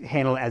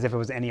handle it as if it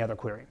was any other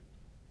query.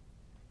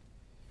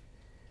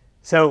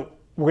 So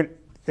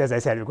as I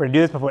said, we're going to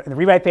do this in the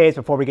rewrite phase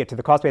before we get to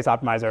the cost-based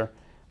optimizer,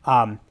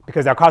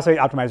 because our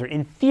cost-based optimizer,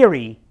 in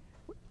theory,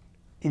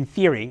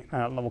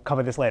 we'll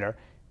cover this later,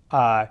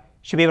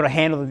 should be able to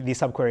handle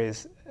these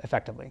subqueries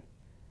effectively.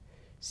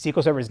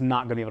 SQL Server is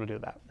not going to be able to do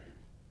that.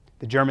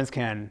 The Germans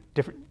can,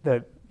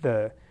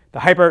 the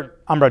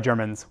hyper Umbra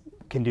Germans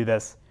can do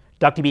this.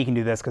 DuckDB can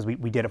do this because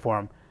we did it for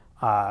them.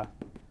 But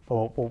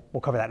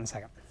we'll cover that in a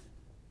second.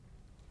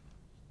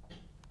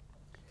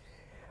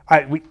 All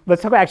right,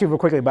 let's talk actually real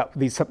quickly about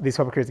these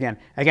subqueries again.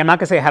 Again, I'm not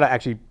going to say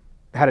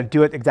how to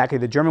do it exactly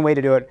the German way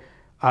to do it,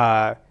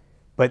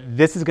 but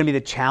this is going to be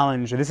the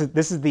challenge. This is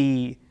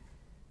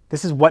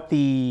what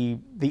the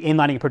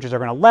inlining approaches are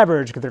going to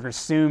leverage, because they're going to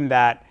assume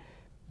that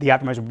the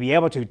optimizer will be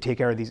able to take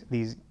care of these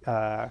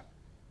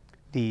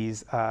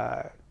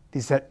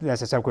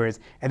subqueries,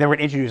 and then we're going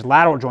to introduce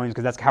lateral joins,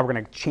 because that's how we're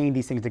going to chain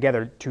these things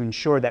together to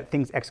ensure that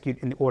things execute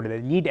in the order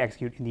they need to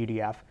execute in the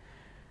UDF.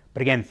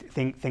 But again,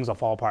 things will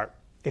fall apart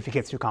if it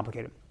gets too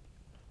complicated.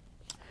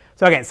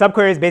 So again,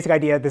 subqueries, basic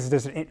idea. This is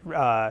just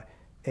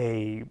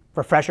a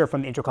refresher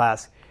from the intro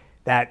class,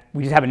 that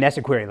we just have a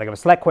nested query, like a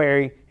select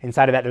query.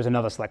 Inside of that, there's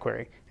another select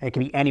query. And it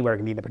can be anywhere. It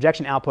can be in the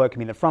projection output. It can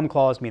be in the from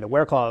clause. It can be in the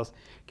where clause.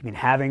 It can be in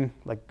having,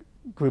 like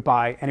group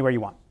by, anywhere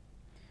you want.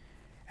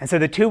 And so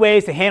the two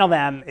ways to handle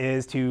them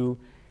is to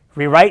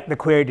rewrite the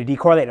query to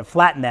decorrelate and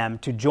flatten them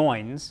to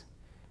joins.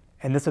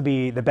 And this will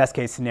be the best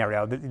case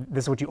scenario.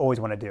 This is what you always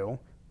want to do,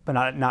 but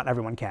not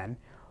everyone can.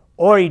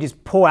 Or you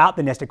just pull out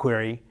the nested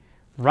query,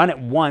 run it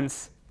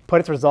once,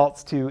 put its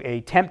results to a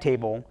temp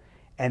table,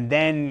 and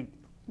then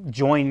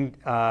join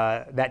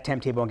that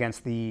temp table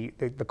against the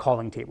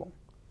calling table,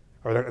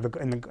 or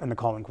in the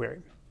calling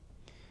query.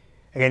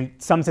 Again,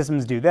 some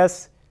systems do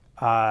this.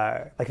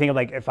 Like think of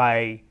like if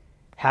I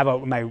have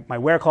my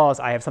where clause,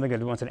 I have something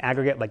that wants an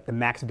aggregate, like the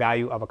max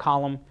value of a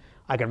column.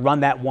 I can run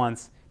that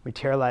once,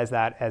 materialize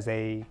that as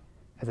a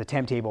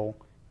temp table,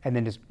 and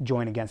then just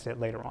join against it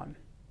later on.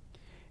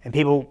 And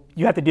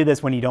you have to do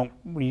this when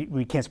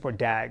we can't support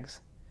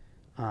DAGs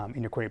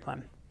in your query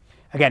plan.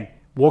 Again,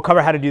 We'll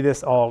cover how to do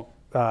this all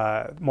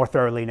more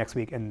thoroughly next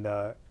week when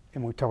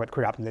we talk about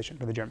query optimization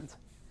for the Germans.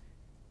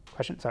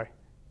 Question? Sorry.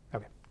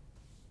 OK.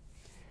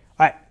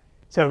 All right.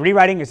 So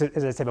rewriting, as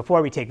I said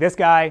before, we take this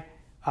guy.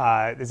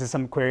 This is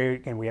some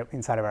query, and we have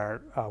inside of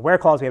our where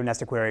clause, we have a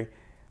nested query.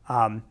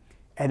 And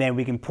then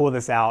we can pull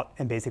this out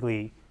and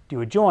basically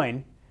do a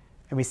join.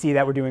 And we see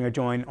that we're doing a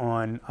join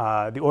on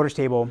the orders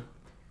table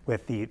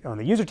on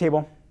the user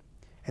table.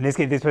 In this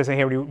case, this person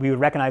here, we would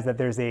recognize that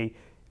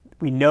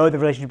we know the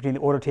relationship between the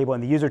order table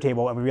and the user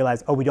table, and we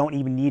realize, oh, we don't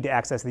even need to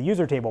access the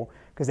user table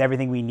because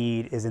everything we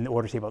need is in the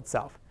order table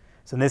itself.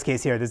 So in this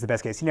case here, this is the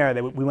best case scenario,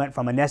 that we went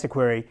from a nested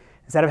query.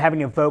 Instead of having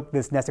to invoke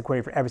this nested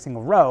query for every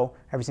single row,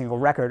 every single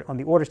record on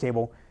the orders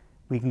table,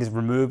 we can just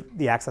remove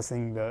the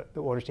accessing the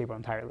orders table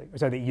entirely, or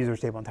sorry, the users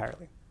table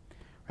entirely.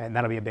 Right? And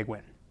that'll be a big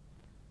win.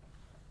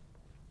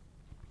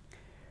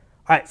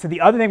 All right, so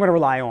the other thing we're going to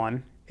rely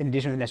on, in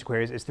addition to the nested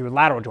queries, is through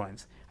lateral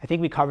joins. I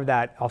think we covered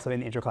that also in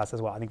the intro class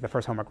as well. I think the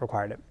first homework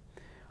required it.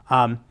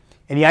 And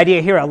the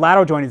idea here, a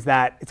lateral join, is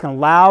that it's going to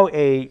allow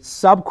a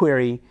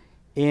subquery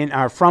in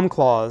our from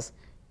clause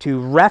to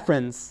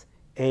reference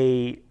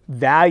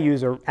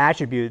values or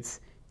attributes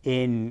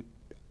in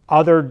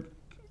other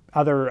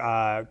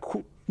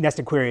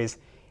nested queries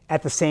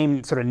at the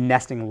same sort of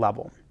nesting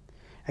level.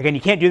 Again,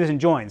 you can't do this in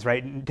joins,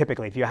 right?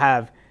 Typically, if I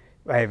have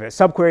a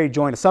subquery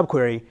join a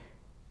subquery,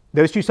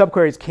 those two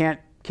subqueries can't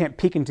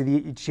peek into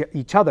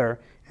each other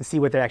and see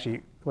what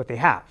they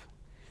have.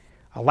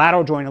 A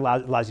lateral join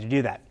allows you to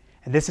do that.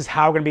 And this is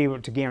how we're going to be able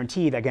to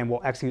guarantee that, again,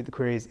 we'll execute the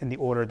queries in the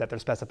order that they're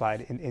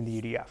specified in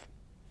the UDF.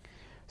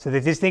 So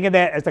just think of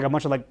that as like a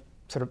bunch of like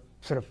sort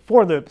of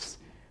for loops,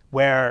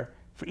 where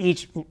for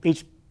each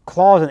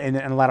clause in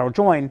a lateral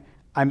join,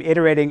 I'm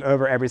iterating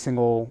over every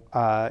single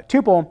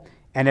tuple,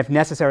 and if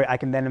necessary, I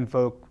can then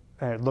invoke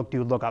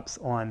do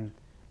lookups on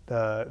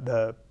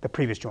the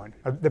previous join,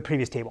 or the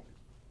previous table.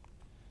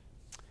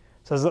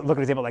 So let's look at an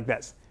example like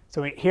this.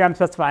 So here I'm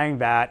specifying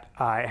that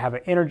I have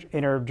an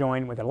inner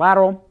join with a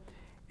lateral.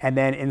 And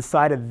then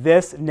inside of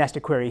this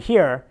nested query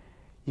here,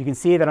 you can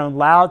see that I'm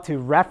allowed to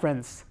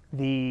reference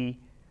the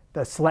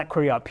select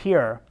query up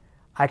here.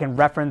 I can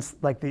reference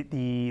like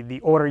the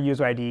order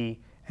user ID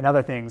and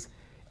other things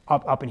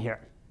up in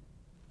here,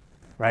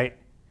 right?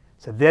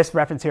 So this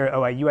reference here,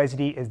 OI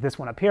UID, is this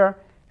one up here,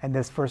 and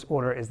this first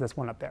order is this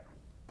one up there.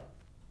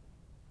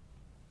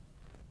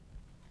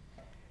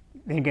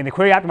 And again, the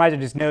query optimizer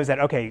just knows that,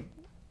 OK,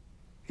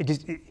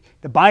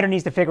 the binder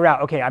needs to figure out,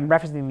 OK, I'm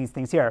referencing these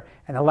things here,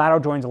 and the lateral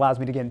joins allows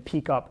me to, again,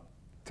 peek up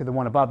to the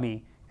one above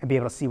me and be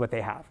able to see what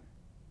they have.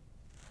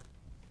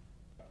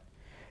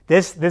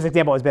 This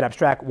example is a bit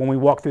abstract. When we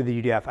walk through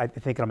the UDF, I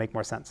think it'll make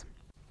more sense.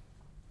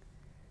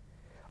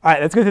 All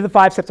right, let's go through the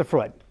 5 steps of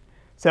Freud.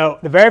 So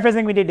the very first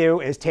thing we need to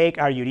do is take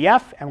our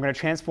UDF, and we're going to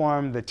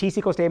transform the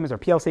T-SQL statements or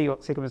PL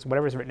statements,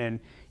 whatever is written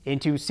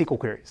into SQL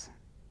queries.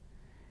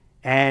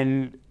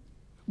 And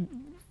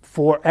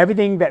for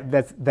everything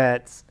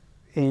that's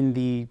in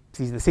the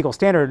SQL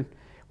standard,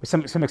 with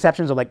some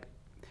exceptions are like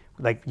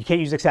you can't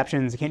use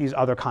exceptions, you can't use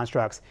other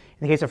constructs.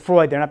 In the case of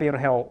Freud, they're not able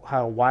to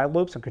have while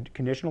loops or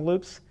conditional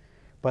loops.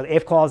 But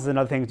if clauses and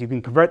other things, you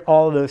can convert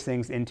all of those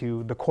things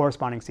into the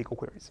corresponding SQL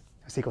queries,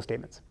 SQL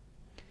statements.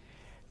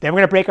 Then we're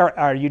going to break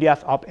our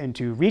UDF up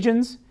into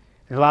regions.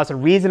 It allows us to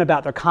reason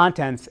about their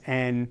contents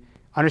and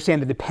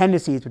understand the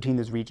dependencies between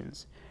those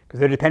regions, because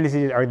their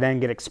dependencies are then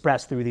get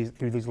expressed through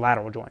these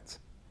lateral joins.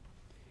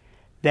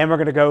 Then we're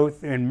going to go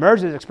and merge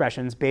those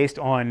expressions based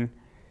on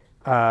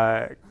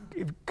trying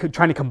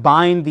to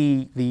combine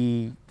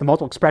the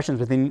multiple expressions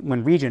within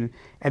one region,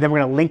 and then we're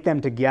going to link them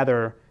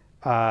together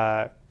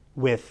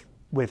with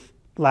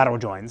lateral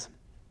joins.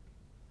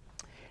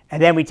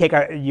 And then we take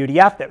our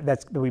UDF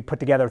that we put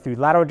together through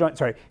lateral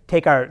joins,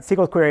 take our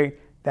SQL query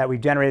that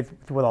we've generated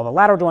with all the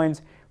lateral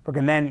joins. We're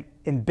going to then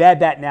embed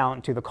that now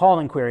into the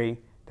calling query,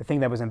 the thing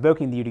that was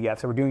invoking the UDF.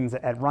 So we're doing this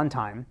at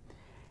runtime.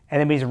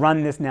 And then we just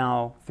run this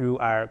now through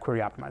our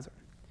query optimizer.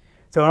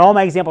 So in all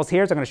my examples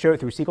here, so I'm going to show it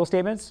through SQL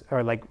statements,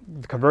 or like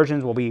the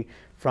conversions will be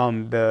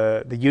from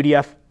the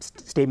UDF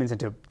statements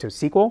into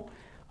SQL.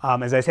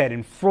 As I said,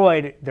 in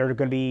Freud, they're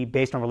going to be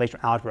based on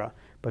relational algebra.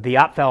 But the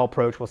opfel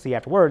approach, we'll see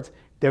afterwards,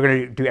 they're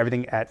going to do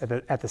everything at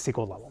the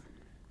SQL level.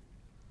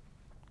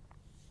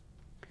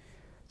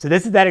 So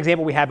this is that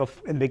example we had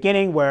in the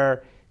beginning,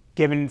 where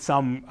given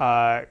some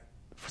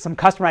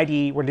customer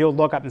ID, we're going to do a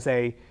lookup and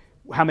say,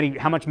 how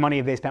much money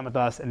have they spent with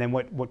us, and then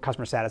what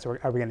customer status are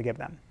we going to give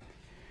them.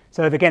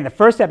 So again, the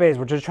first step is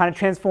we're just trying to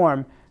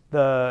transform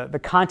the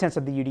contents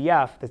of the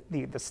UDF,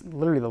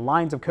 literally the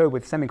lines of code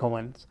with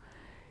semicolons,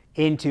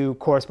 into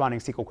corresponding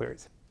SQL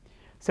queries.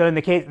 So in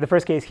the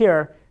first case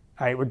here,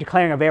 we're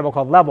declaring a variable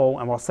called level,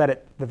 and we'll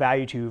set the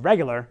value to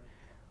regular.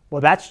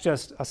 Well, that's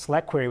just a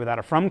select query without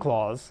a from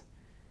clause,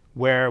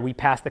 where we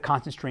pass the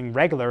constant string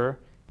regular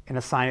and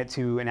assign it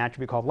to an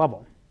attribute called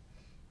level.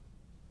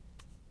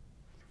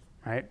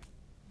 Right?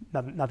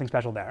 Nothing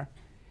special there.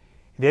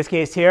 In this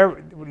case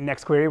here,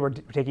 next query, we're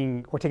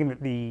computing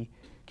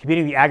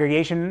the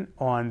aggregation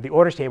on the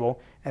orders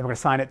table, and we're going to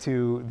assign it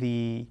to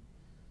the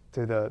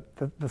to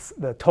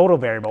the total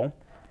variable,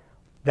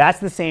 that's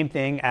the same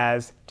thing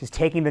as just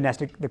taking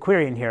the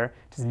query in here,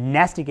 just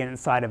nesting it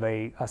inside of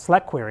a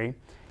select query,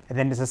 and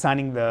then just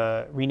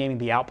renaming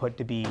the output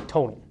to be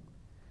total.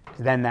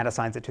 So then that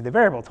assigns it to the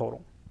variable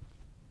total.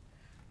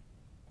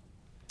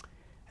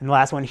 And the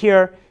last one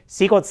here,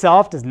 SQL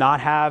itself does not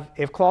have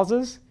if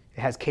clauses. It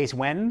has case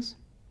whens.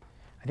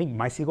 I think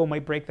MySQL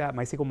might break that.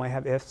 MySQL might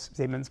have if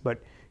statements,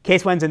 but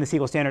case whens in the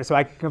SQL standard. So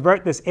I can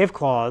convert this if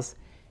clause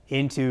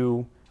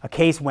into a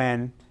case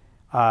when,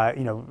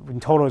 when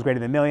total is greater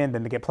than 1 million,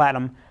 then they get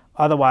platinum.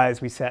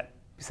 Otherwise, we set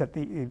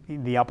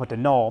the output to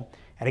null.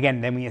 And again,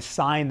 then we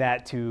assign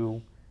that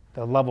to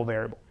the level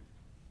variable.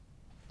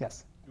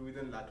 Yes? Do we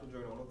then lateral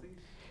join all of these?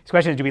 This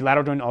question is, do we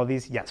lateral join all of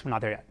these? Yes, we're not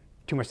there yet.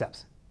 2 more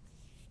steps.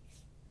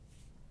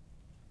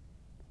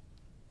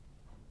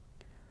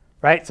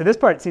 Right? So this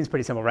part seems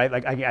pretty simple, right?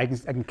 Like I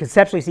can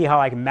conceptually see how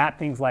I can map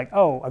things like,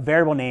 oh, a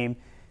variable name,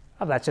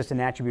 oh, that's just an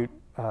attribute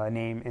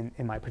name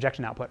in my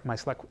projection output, my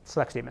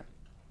select statement.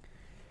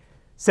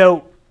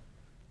 So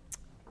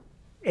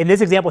in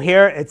this example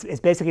here, it's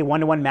basically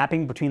one-to-one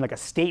mapping between like a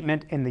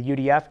statement in the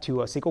UDF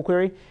to a SQL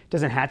query. It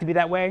doesn't have to be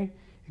that way.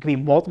 It could be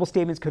multiple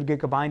statements could get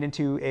combined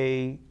into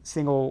a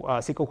single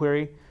SQL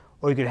query,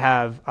 or you could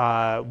have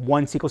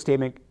one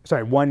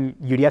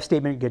UDF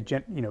statement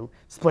get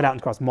split out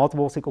across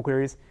multiple SQL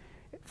queries.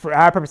 For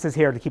our purposes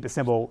here, to keep it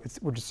simple,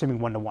 we're just assuming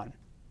one-to-one.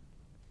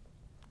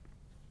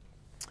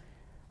 All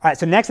right,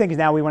 so next thing is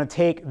now we want to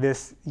take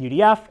this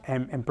UDF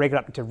and break it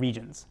up into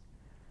regions,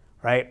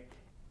 right?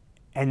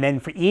 And then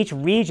for each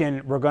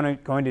region, we're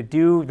going to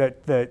do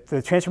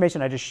the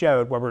transformation I just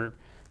showed, where we're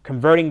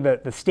converting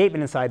the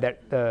statement inside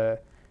that the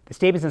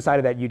statements inside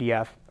of that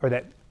UDF, or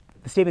the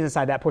statements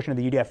inside that portion of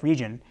the UDF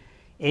region,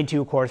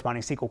 into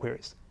corresponding SQL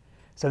queries.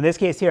 So in this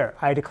case here,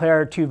 I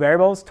declare 2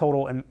 variables,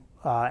 total and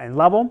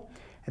level,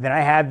 and then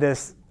I have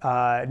this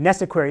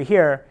nested query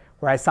here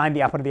where I assign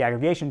the output of the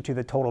aggregation to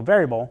the total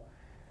variable.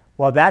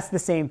 Well, that's the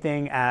same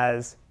thing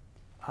as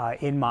I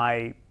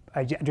generated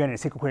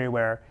a SQL query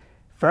where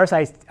first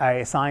I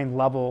assign the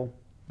level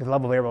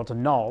variable to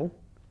null,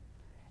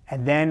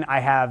 and then I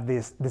have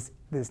this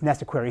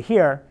nested query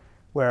here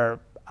where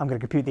I'm going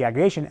to compute the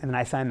aggregation, and then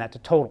I assign that to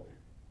total.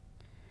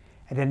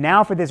 And then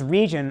now for this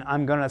region,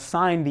 I'm going to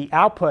assign the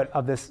output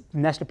of this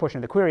nested portion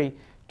of the query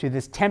to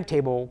this temp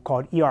table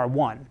called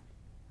ER1.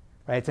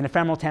 Right? It's an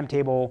ephemeral temp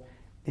table.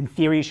 In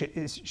theory,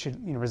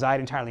 should reside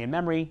entirely in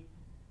memory.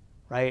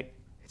 Right?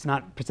 It's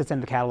not persistent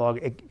in the catalog.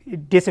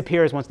 It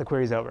disappears once the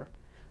query is over.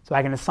 So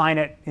I can assign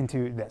it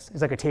into this.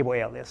 It's like a table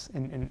alias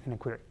in a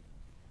query.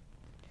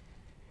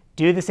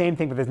 Do the same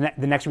thing for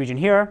the next region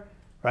here.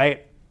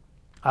 Right?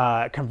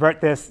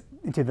 Convert this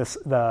into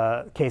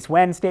the case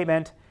when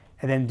statement,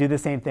 and then do the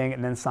same thing,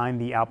 and then assign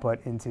the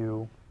output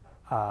into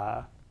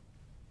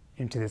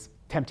this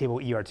temp table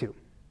ER2.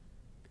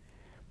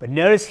 But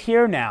notice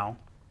here now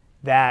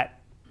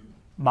that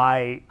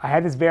I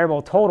have this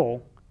variable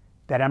total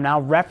that I'm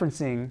now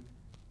referencing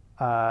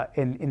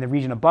in the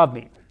region above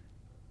me.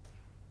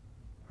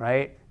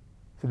 Right?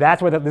 So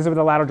that's where this is where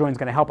the lateral join is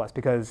going to help us,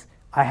 because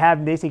I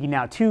have basically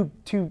now two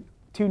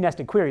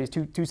nested queries,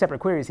 two separate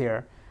queries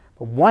here,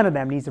 but one of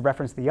them needs to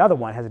reference the other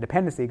one, has a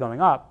dependency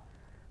going up.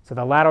 So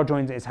the lateral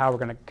joins is how we're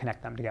going to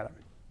connect them together.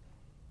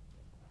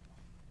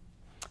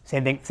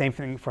 Same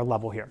thing for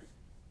level here.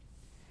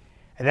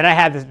 And then I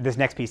have this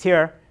next piece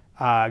here,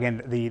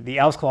 again, the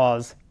else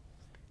clause,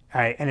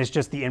 all right, and it's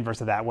just the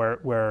inverse of that,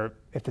 where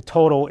if the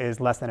total is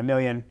less than or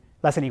equal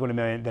to 1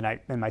 million,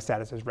 then my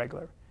status is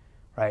regular,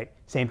 right?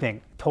 Same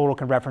thing, total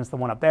can reference the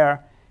one up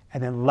there,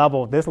 and then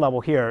this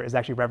level here is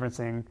actually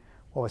referencing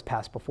what was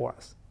passed before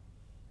us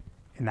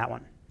in that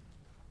one.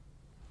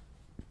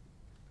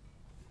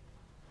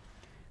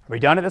 Are we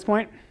done at this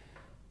point?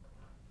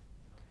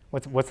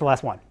 What's the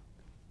last one?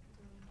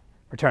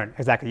 Return,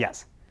 exactly,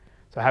 yes.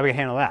 So how do we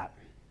handle that?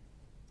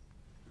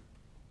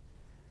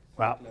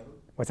 Well,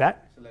 what's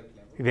that?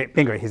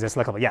 Bingo, he's a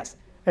select level, yes.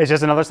 It's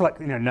just another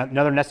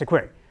another nested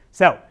query.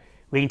 So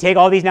we can take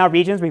all these now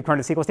regions, we've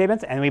turned to SQL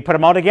statements, and we put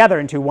them all together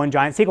into one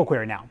giant SQL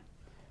query now,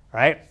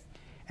 right?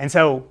 And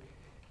so,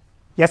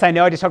 yes, I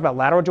know I just talked about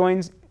lateral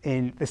joins.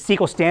 In the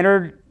SQL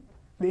standard,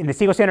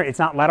 it's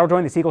not lateral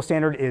join. The SQL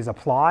standard is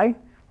apply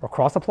or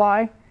cross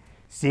apply.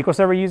 SQL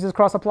Server uses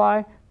cross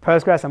apply.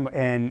 Postgres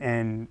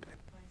and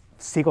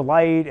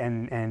SQLite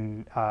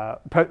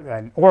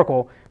and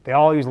Oracle, they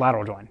all use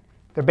lateral join.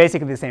 They're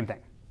basically the same thing,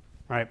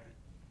 right?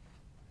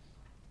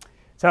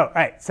 So, all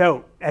right.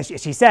 So as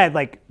she said,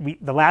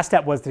 the last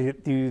step was to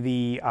do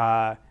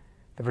the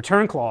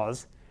return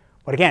clause.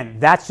 But again,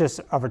 that's just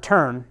a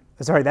return.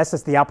 Sorry, that's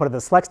just the output of the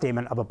select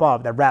statement up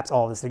above that wraps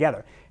all of this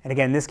together. And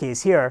again, in this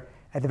case here,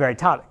 at the very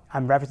top,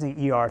 I'm referencing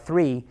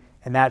ER3,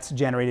 and that's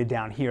generated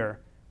down here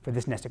for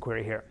this nested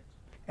query here.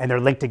 And they're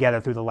linked together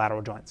through the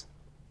lateral joins.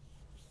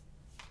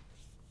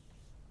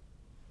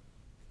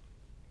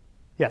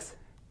 Yes?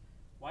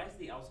 Why is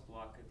the else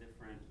block a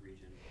different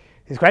region?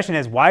 His question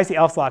is, why is the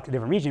else block a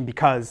different region?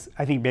 Because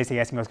I think basically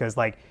asking us because,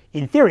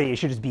 in theory, it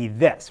should just be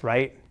this,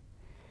 right?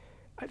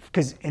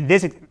 Because in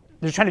this,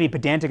 just trying to be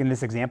pedantic in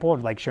this example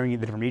of like showing you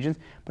the different regions,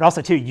 but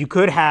also too, you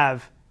could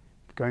have,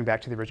 going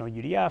back to the original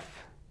UDF,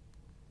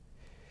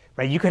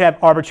 right? You could have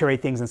arbitrary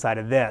things inside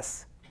of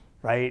this,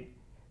 right?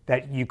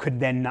 That you could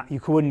then not,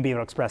 you wouldn't be able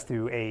to express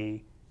through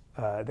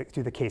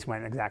through the case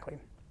when exactly.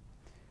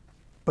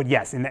 But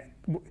yes, in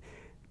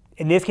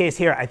this case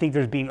here, I think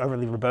there's being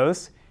overly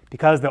verbose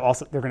because they're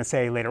going to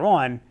say later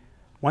on,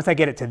 once I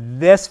get it to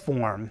this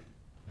form,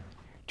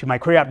 to my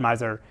query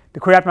optimizer, the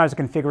query optimizer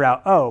can figure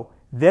out, oh,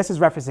 this is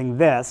referencing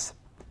this,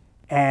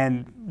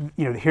 and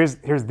here's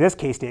this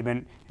case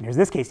statement, and here's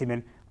this case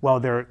statement. Well,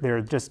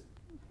 they're just,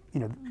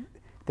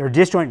 they're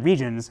disjoint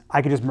regions.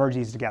 I can just merge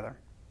these together.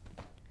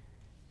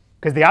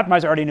 Because the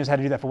optimizer already knows how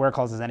to do that for where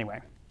clauses anyway.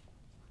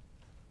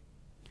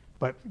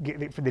 But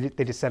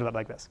they just set it up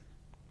like this.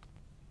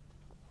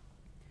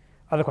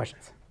 Other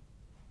questions?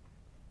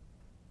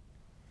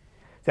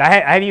 So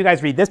I have you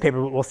guys read this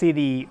paper. We'll see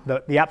the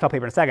app file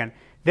paper in a second.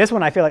 This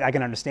one I feel like I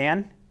can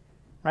understand,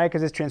 right?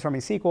 Because it's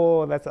transforming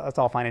SQL. That's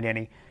all fine and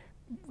dandy.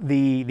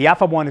 The app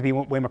file one is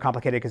way more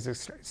complicated because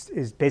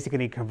it's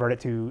basically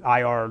converted to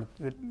IR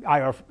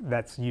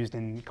that's used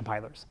in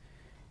compilers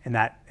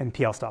and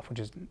PL stuff, which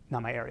is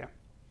not my area.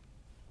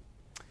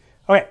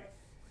 OK,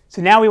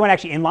 so now we want to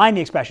actually inline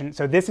the expression.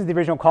 So this is the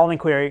original calling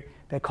query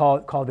that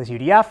called this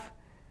UDF,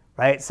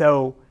 right?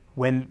 So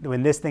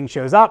when this thing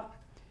shows up,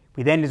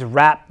 we then just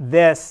wrap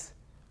this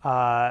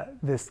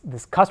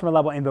this customer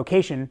level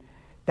invocation.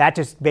 That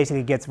just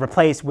basically gets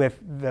replaced with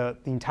the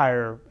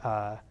entire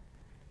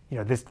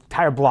this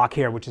entire block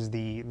here, which is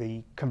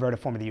the converted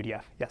form of the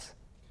UDF. Yes.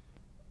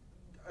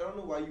 I don't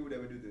know why you would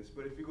ever do this,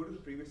 but if you go to the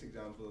previous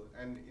example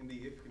and in the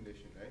if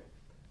condition, right?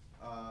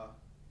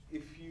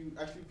 If you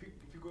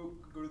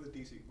go to the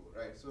T-SQL,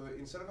 right? So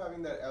instead of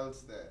having that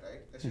else there,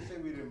 right? Let's just say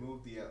we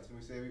remove the else and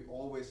we say we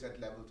always set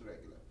level to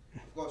regular.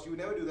 Of course, you would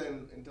never do that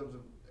in terms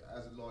of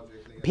as a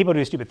logic. Like people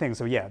do stupid things,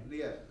 so yeah.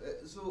 Yeah.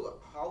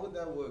 So how would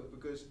that work?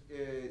 Because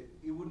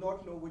you would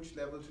not know which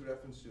level to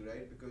reference to,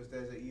 right? Because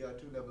there's a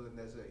ER2 level and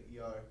there's a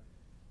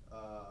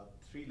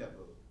ER3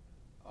 level.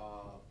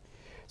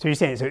 So you're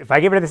saying, so if I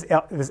get rid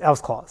of this else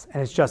clause,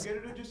 and it's just you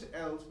get rid of just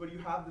else, but you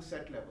have the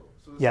set level.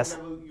 So the yes. set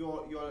level,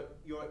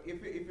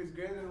 if it's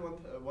greater than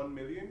 1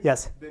 million,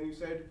 yes. Then you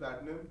set it to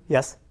platinum.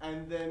 Yes.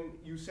 And then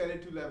you set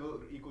it to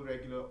level equal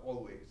regular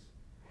always.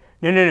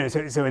 No.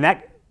 So in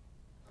that,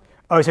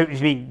 so you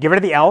mean get rid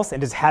of the else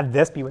and just have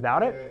this be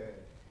without it? Yeah.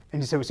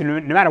 And so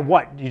no matter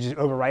what, you just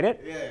overwrite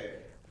it?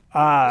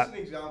 Yeah. Just an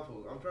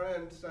example. I'm trying to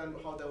understand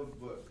how that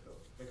would work, though.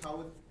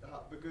 Like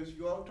because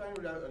you are trying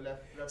to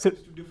reference to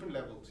different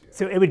levels here.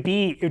 So it would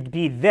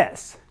be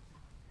this.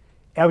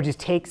 I would just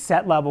take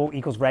set level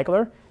equals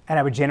regular, and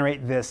I would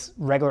generate this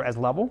regular as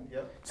level.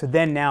 Yep. So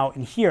then now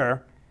in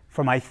here,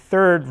 for my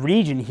third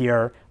region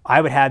here,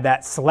 I would have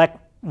that select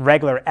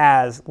regular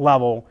as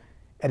level,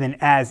 and then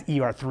as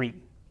ER3.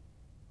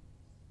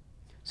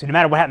 So no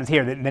matter what happens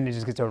here, then it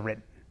just gets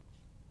overwritten.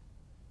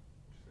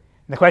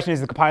 And the question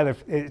is, is the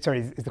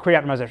query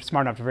optimizer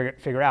smart enough to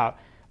figure out,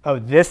 oh,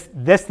 this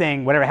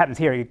thing, whatever happens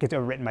here, it gets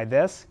overwritten by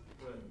this?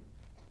 Right.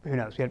 Who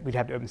knows? We'd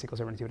have to open SQL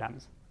Server and see what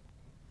happens.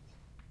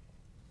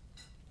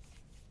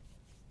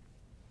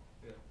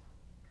 Yeah.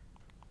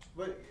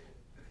 But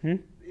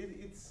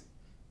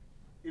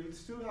it'll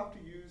still have to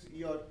use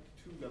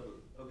ER2 level.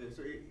 Okay,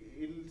 so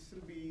it'll still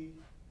be.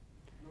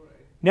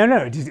 No.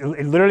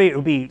 It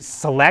will be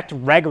select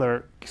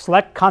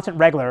constant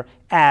regular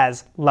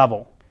as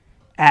level,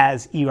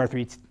 as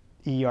ER3.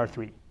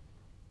 ER3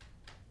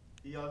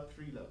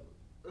 level.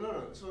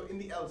 No. So in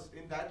the else,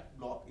 in that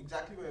block,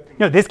 exactly where I think.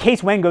 No, this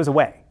case when goes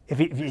away. This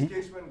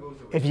case when goes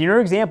away. If in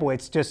your example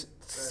it's just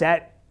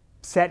set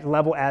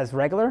level as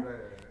regular, right.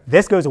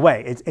 This goes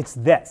away. It's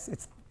this.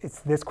 It's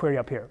this query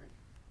up here.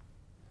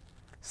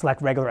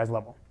 Select regular as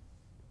level.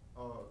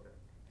 Oh, okay.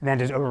 And then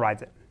it just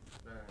overrides it.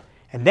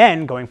 And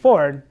then going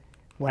forward,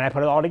 when I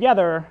put it all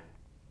together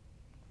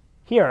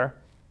here,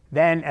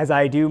 then as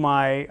I do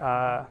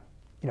my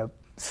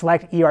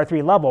select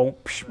ER3 level,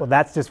 well,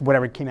 that's just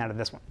whatever came out of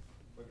this one.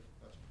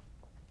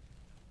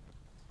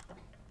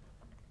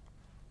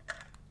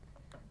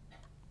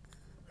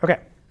 OK.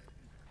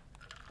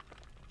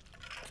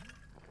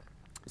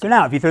 So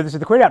now, if you throw this to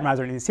the query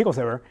optimizer in the SQL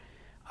Server,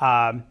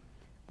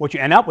 what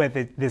you end up with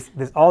is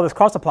all this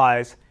cross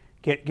applies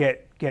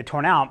get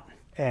torn out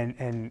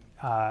and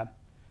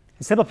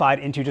simplified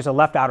into just a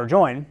left outer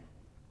join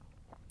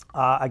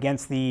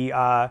against the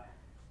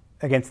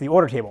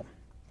order table,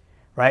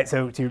 right?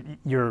 So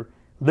you're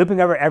looping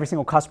over every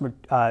single customer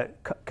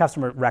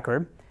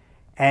record,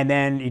 and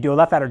then you do a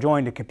left outer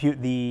join to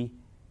compute the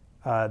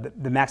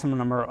maximum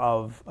number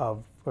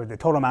or the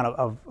total amount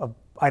of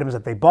items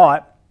that they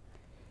bought.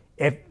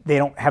 If they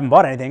haven't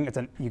bought anything,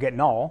 you get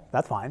null.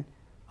 That's fine.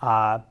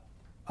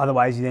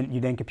 Otherwise, you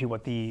then compute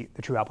what the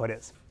true output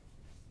is.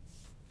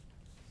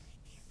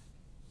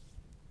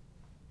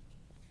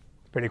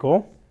 Pretty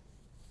cool.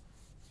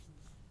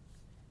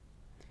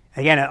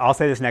 Again, I'll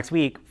say this next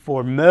week.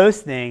 For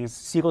most things,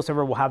 SQL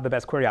Server will have the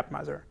best query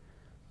optimizer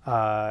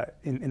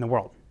in the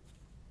world.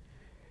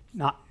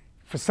 Not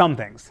for some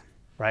things,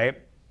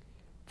 right?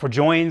 For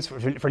joins,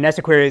 for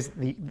nested queries,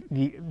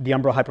 the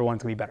umbrella hyper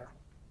one's going to be better.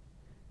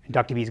 And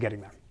DuckDB is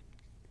getting there.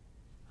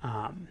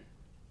 I'll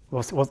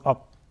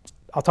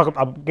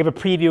give a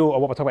preview of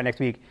what we'll talk about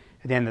next week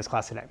at the end of this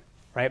class today,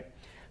 right?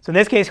 So in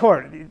this case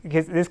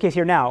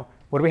here now,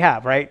 what do we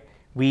have, right?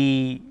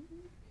 There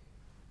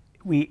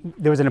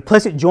was an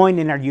implicit join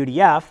in our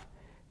UDF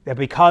that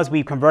because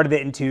we converted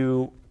it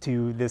into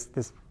this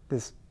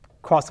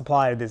cross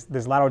supply,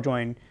 this lateral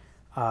join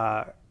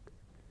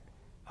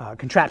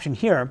contraption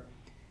here,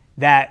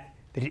 that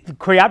the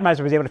query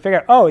optimizer was able to figure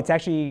out, oh, it's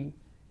actually,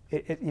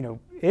 it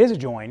is a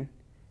join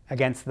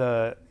against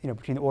the,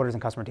 between the orders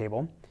and customer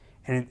table.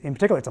 And in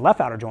particular, it's a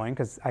left outer join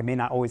because I may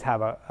not always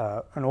have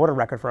an order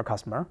record for a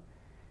customer.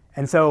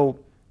 And so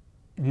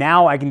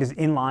now I can just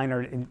inline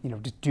or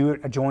just do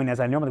a join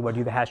as I normally would,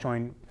 do the hash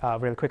join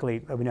really quickly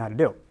that we know how to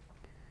do.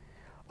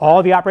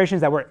 All the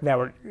operations that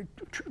were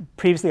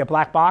previously a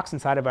black box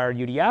inside of our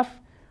UDF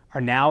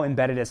are now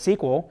embedded as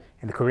SQL,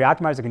 and the query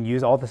optimizer can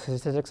use all the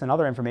statistics and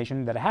other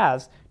information that it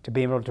has to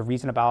be able to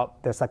reason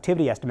about the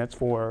selectivity estimates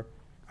for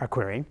our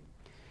query.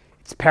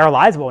 It's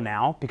parallelizable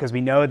now because we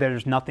know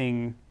there's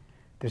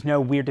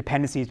no weird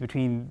dependencies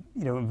between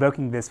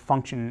invoking this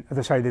function,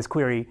 this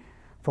query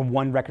from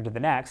one record to the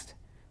next.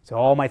 So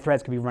all my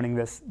threads can be running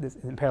this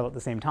in parallel at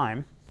the same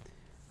time.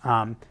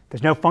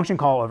 There's no function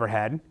call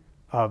overhead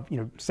of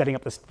setting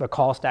up the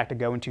call stack to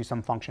go into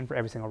some function for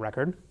every single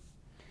record.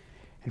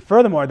 And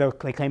furthermore,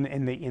 they claim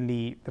in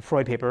the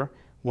Freud paper,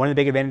 one of the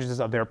big advantages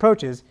of their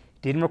approach is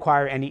didn't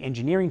require any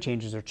engineering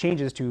changes or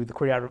changes to the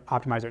query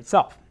optimizer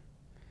itself.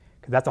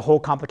 Because that's a whole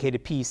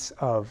complicated piece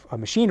of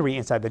machinery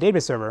inside the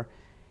database server.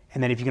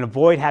 And then if you can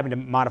avoid having to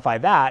modify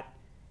that,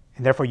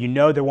 and therefore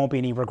there won't be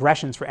any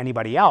regressions for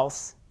anybody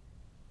else,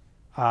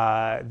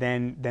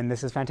 then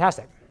this is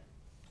fantastic.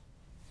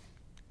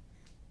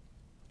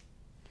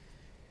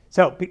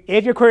 So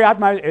if your query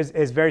optimizer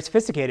is very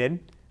sophisticated,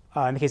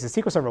 in the case of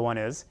SQL Server one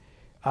is,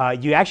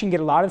 you actually can get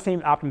a lot of the same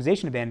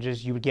optimization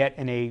advantages you would get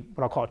in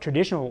what I'll call a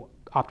traditional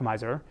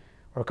optimizer,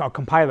 or a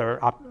compiler,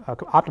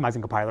 optimizing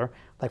compiler,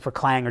 like for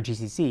Clang or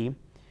GCC.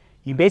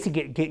 You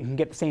basically can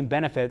get the same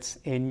benefits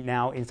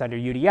now inside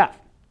your UDF.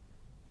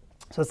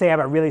 So let's say I have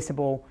a really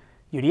simple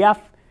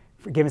UDF,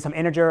 given some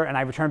integer, and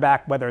I return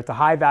back whether it's a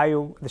high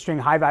value, the string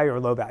high value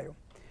or low value.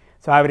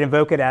 So I would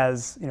invoke it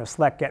as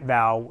select get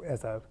val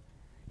as a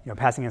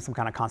passing in some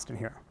kind of constant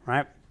here,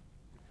 right?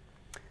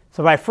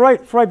 So if I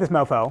Freud this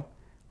mofo,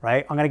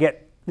 right, I'm going to get,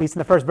 at least in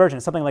the first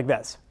version, something like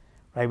this,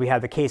 right? We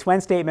have the case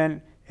when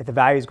statement. If the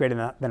value is greater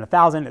than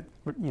 1,000,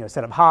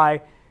 set up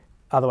high,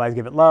 otherwise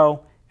give it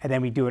low, and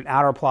then we do an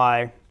outer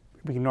apply.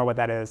 We ignore what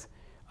that is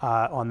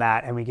on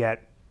that, and we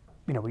get,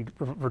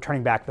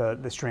 returning back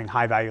the string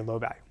high value, low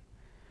value.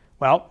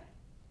 Well,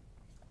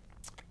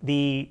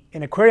 in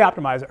a query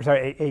optimizer,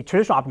 a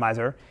traditional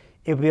optimizer,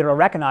 it would be able to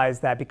recognize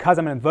that because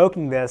I'm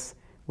invoking this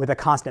with a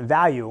constant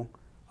value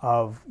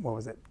of, what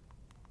was it,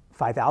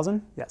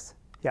 5,000? Yes,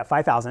 yeah,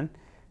 5,000,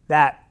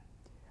 that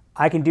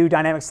I can do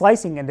dynamic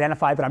slicing and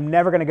identify that I'm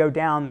never going to go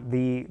down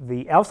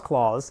the else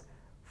clause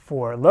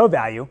for low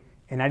value,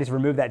 and I just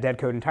remove that dead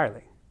code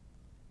entirely,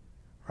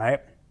 right?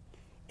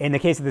 In the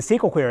case of the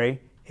SQL query,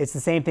 it's the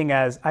same thing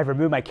as I've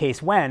removed my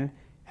case when,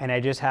 and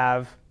I just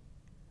have,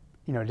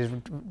 just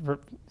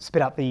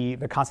spit out the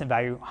constant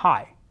value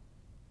high.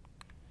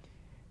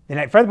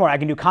 Then furthermore, I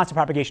can do constant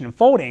propagation and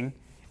folding.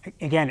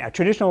 Again, a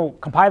traditional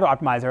compiler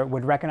optimizer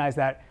would recognize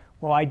that,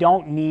 well, I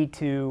don't need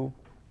to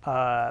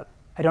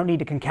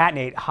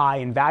concatenate high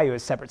and value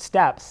as separate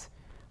steps.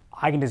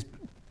 I can just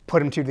put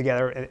them two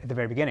together at the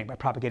very beginning by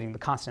propagating the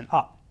constant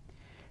up.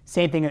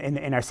 Same thing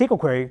in our SQL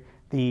query.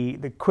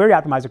 The query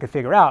optimizer could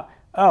figure out,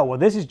 oh, well,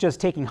 this is just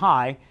taking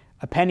high,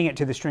 appending it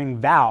to the string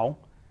val.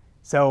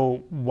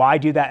 So why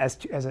do that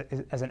as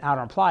an outer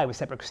apply with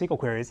separate SQL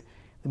queries?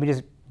 Let me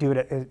just do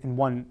it in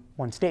one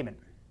statement.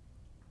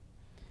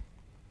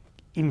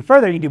 Even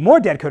further, you can do more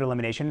dead code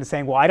elimination and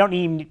saying, well, I don't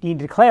need to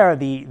declare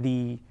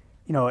an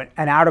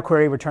outer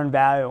query return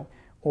value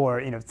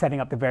or setting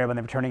up the variable and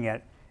then returning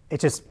it.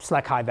 It's just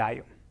select high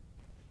value.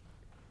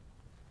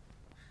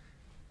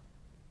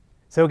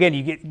 So again,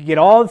 you get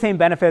all the same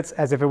benefits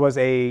as if it was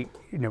a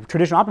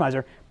traditional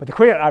optimizer, but the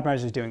query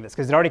optimizer is doing this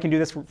because it already can do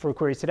this for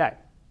queries today.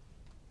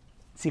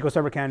 SQL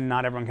Server can,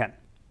 not everyone can.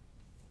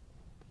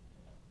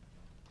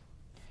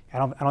 I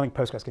don't think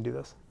Postgres can do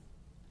this.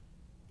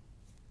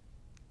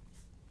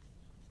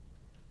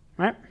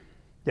 Right?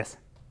 Yes?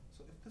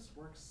 So if this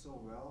works so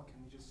well,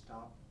 can we just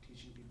stop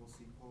teaching people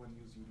SQL and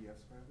use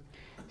UDFs for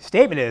everything?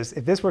 Statement is,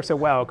 if this works so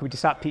well, can we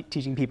just stop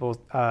teaching people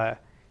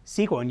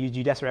SQL and use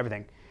UDFs for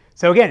everything?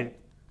 So again,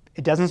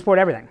 it doesn't support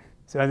everything.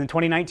 So as in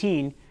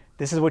 2019,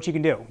 this is what you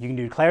can do. You can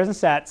do declares and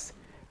sets.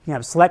 You can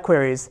have select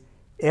queries,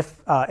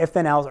 if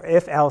then else, or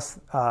if else,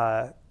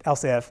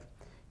 else if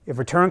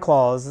return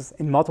clauses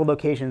in multiple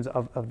locations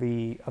of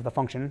the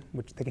function,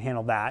 which they can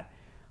handle that.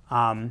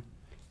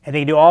 And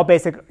they can do all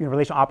basic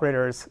relational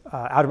operators,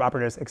 algebra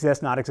operators,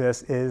 exist, not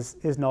exist,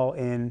 is null,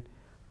 in,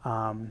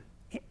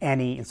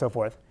 any, and so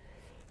forth.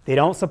 They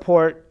don't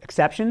support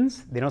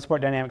exceptions. They don't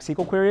support dynamic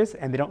SQL queries,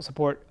 and they don't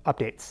support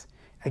updates.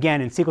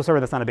 Again, in SQL Server,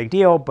 that's not a big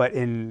deal, but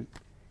in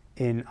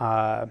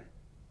Postgres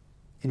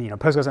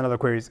and other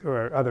queries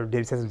or other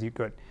data systems, you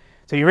could.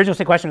 So the original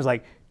question was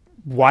like,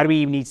 why do we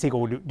even need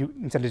SQL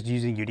instead of just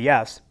using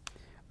UDFs?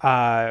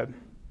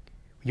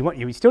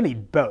 You still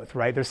need both,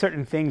 right? There's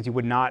certain things you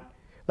would not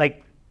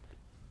like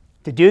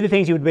to do the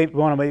things you would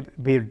want to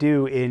be able to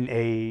do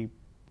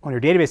on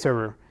your database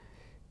server.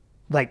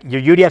 Like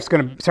your UDF is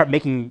going to start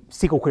making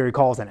SQL query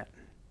calls in it,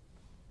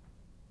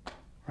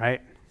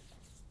 right?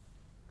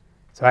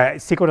 So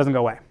SQL doesn't go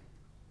away.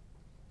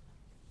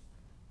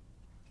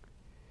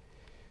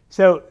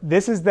 So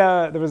this is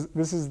the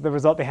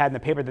result they had in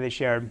the paper that they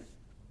shared,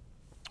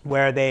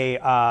 where they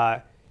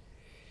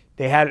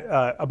had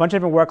a bunch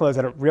of different workloads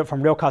that are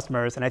from real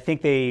customers, and I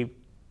think they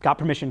got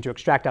permission to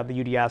extract out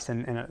the UDFs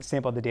and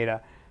sample the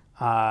data,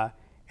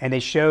 and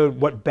they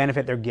showed what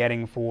benefit they're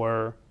getting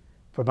for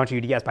a bunch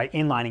of UDFs by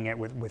inlining it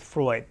with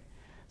Freud.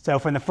 So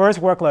from the first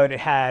workload, it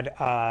had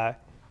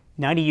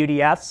 90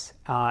 UDFs,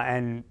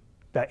 and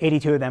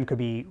 82 of them could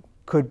be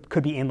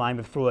inlined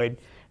with Freud. And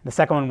the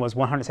second one was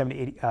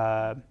 170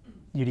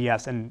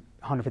 UDFs, and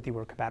 150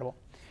 were compatible.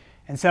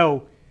 And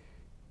so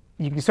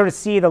you can sort of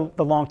see the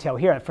long tail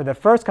here. For the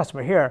first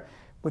customer here,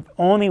 with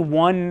only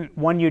one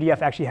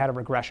UDF actually had a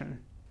regression.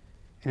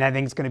 And I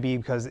think it's going to be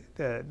because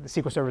the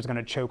SQL Server is going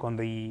to choke on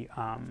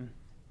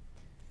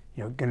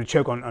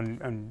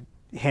on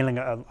handling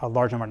a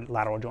large number of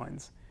lateral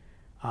joins.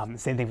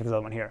 Same thing for this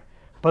other one here.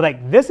 But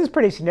like this is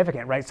pretty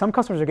significant, right? Some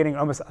customers are getting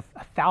almost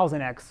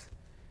 1,000x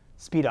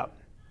speed up,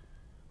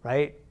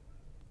 right?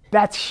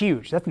 That's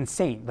huge. That's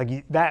insane.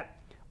 Like that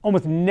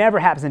almost never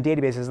happens in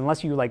databases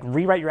unless you like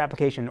rewrite your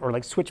application or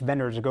like switch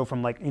vendors to go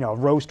from like a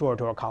row store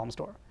to a column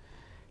store.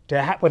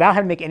 Without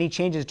having to make any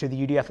changes to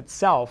the UDF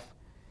itself,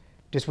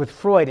 just with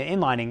Freud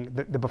and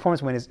inlining, the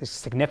performance win is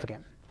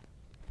significant,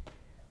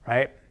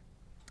 right?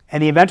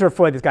 And the inventor of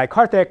Freud, this guy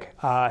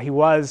Karthik, he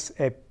was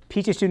a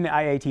PhD student at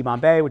IIT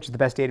Bombay, which is the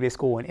best database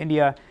school in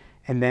India,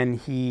 and then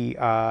he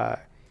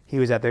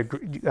was at the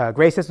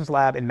Gray Systems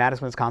Lab in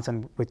Madison,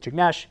 Wisconsin, with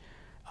Jignesh,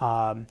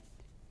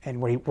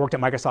 and where he worked at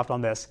Microsoft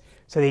on this.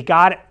 So they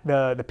got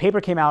the paper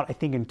came out, I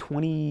think, in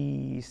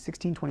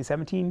 2016,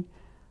 2017.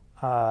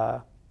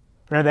 I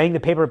think the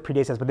paper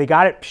predates us, but they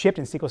got it shipped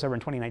in SQL Server in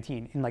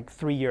 2019 in like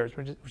 3 years,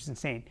 which is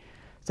insane.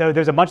 So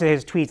there's a bunch of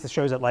his tweets that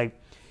shows that like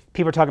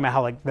people are talking about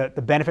how like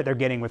the benefit they're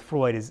getting with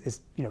Freud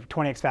is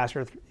 20x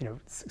faster,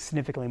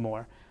 significantly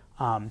more.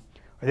 Or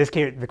this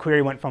case, the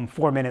query went from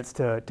 4 minutes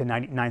to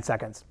 9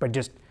 seconds, but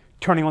just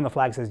turning on the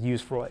flag says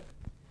use Freud.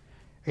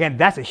 Again,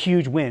 that's a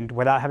huge win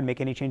without having to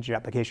make any change to your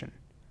application,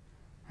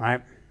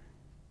 right?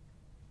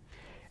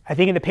 I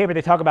think in the paper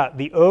they talk about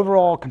the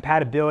overall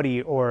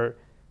compatibility or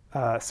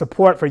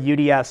support for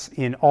UDS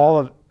in all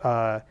of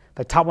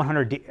the top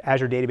 100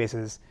 Azure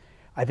databases.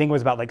 I think it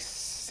was about like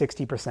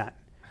 60%.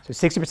 So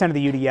 60% of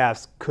the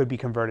UDFs could be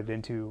converted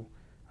into,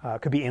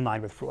 could be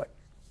inlined with Freud.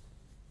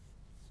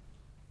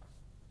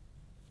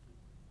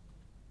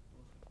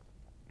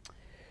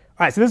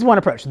 All right, so this is one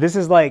approach. This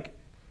is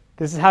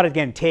how to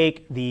again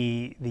take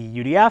the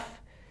UDF,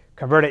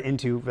 convert it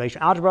into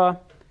relational algebra,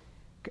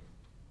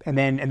 and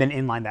then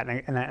inline that.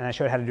 And I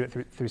showed how to do it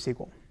through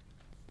SQL.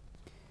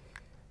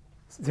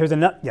 So here's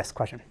another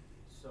question.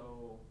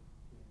 So,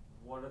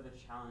 what are the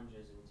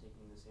challenges in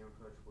taking the same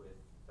approach with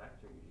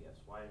vector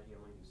UDFs? Why did he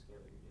only do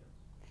scalar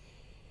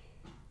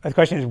UDFs? The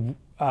question is,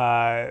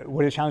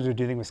 what are the challenges of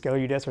doing with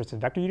scalar UDFs versus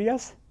vector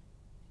UDFs?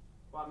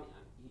 Well, I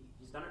mean,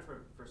 he's done it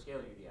for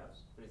scalar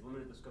UDFs, but he's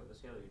limited the scope of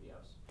scalar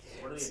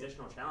UDFs. What are the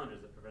additional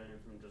challenges that prevent him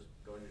from just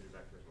going into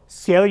vector as well?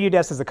 Scalar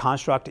UDFs is a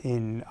construct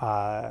in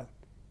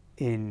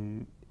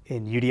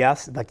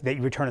UDFs, like that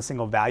you return a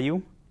single value.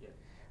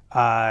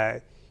 Yeah.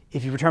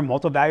 If you return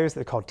multiple values,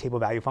 they're called table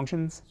value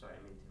functions. Sorry, I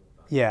mean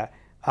table value. Yeah.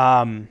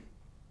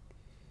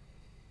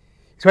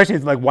 The question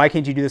is like, why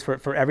can't you do this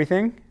for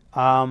everything?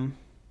 I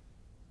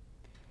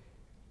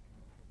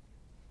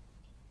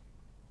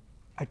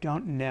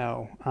don't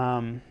know.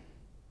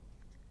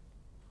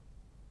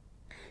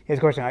 Here's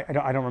a question.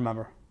 I don't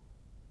remember.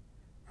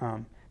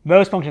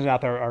 Most functions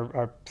out there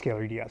are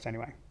scalar UDFs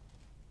anyway.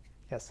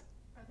 Yes.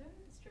 Are there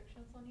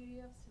restrictions on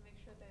UDFs to make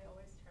sure they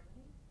always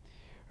terminate?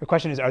 The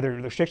question is, are there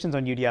restrictions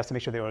on UDFs to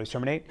make sure they always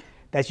terminate?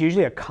 That's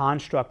usually a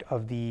construct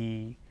of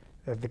the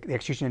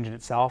execution engine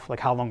itself,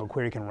 like how long a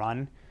query can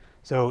run.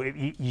 So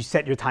you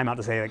set your timeout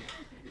to say like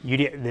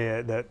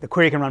the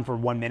query can run for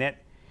 1 minute.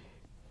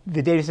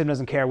 The data system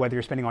doesn't care whether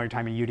you're spending all your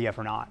time in UDF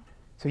or not.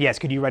 So yes,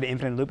 could you write an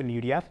infinite loop in a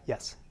UDF?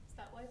 Yes. Is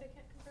that why they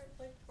can't convert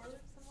like for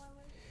loops and while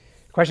loops?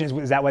 The question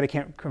is that why they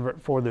can't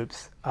convert for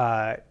loops?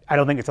 I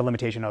don't think it's a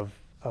limitation of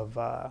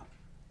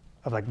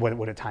like what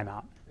a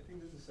timeout. I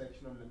think there's a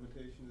section on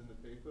limitations in the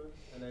paper,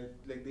 and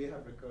like they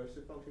have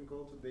recursive function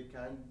calls, so you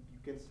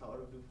can start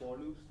with the for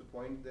loops. The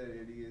point that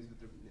really is with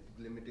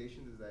the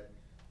limitations is that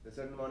there's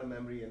a certain amount of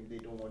memory, and they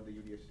don't want the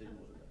UDF to take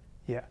more than that.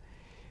 Yeah.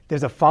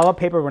 There's a follow-up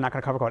paper we're not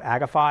going to cover called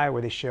Agify,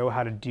 where they show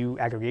how to do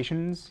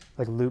aggregations,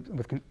 like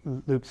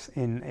loops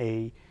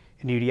in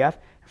in UDF.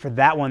 For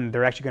that one,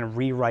 they're actually going to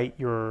rewrite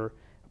your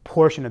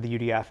portion of the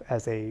UDF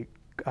as a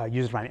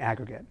user-defined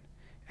aggregate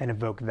and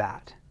invoke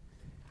that.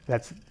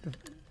 That's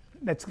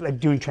like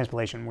doing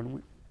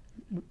transpilation.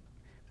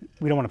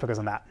 We don't want to focus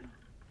on that.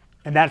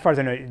 And that, as far as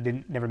I know,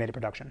 it never made a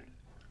production.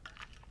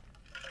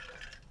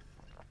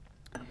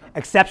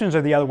 Exceptions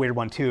are the other weird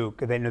one too,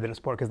 because they know they don't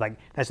support. Because like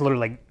that's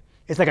literally like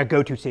it's like a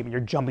go-to statement.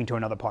 You're jumping to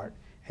another part,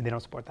 and they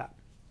don't support that.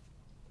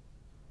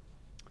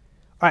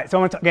 All right, so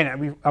I want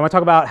to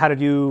talk about how to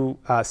do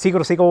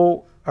SQL to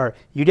SQL or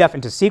UDF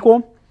into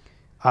SQL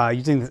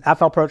using this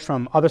AppFile approach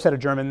from other set of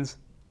Germans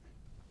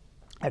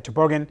at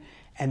Tuborgen,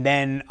 and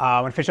then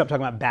I want to finish up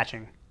talking about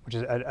batching, which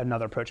is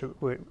another approach,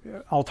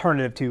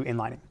 alternative to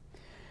inlining.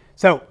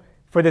 So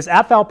for this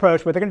AppFile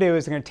approach, what they're going to do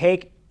is they're going to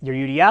take your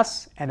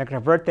UDFs and they're going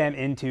to convert them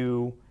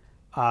into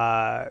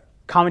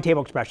common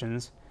table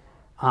expressions,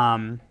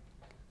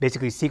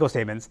 basically SQL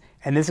statements,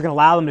 and this is going to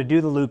allow them to do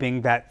the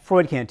looping that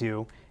Freud can't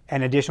do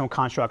and additional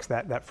constructs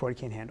that Freud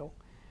can't handle.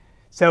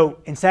 So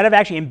instead of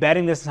actually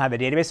embedding this inside the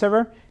database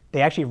server,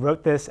 they actually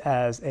wrote this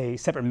as a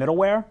separate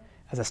middleware,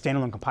 as a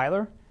standalone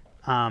compiler.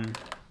 I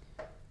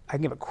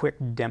can give a quick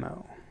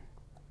demo.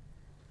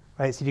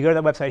 Right, so if you go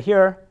to that website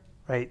here,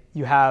 right,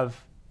 you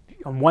have,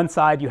 on one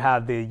side you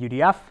have the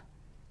UDF.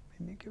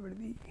 Let me get rid of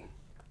the,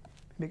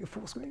 make it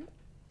full screen.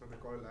 So they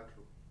call it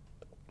lateral.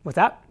 What's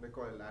that? They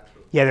call it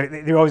lateral. Yeah,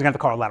 they're always going to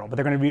call it lateral, but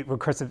they're going to be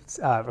recursive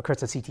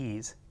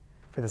CTEs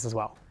for this as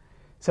well.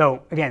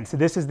 So again, so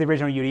this is the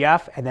original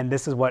UDF, and then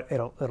this is what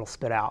it'll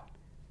spit out,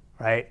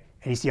 right?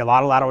 And you see a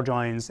lot of lateral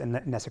joins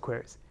and nested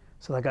queries.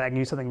 So like I can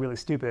use something really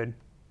stupid,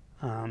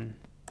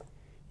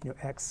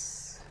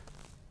 x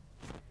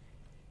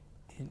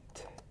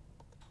int,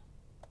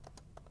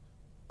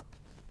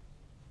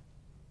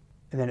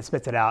 and then it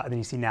spits it out, and then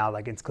you see now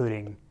like it's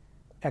including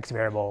x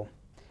variable,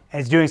 and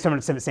it's doing some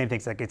of the same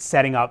things. Like it's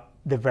setting up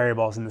the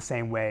variables in the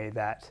same way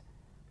that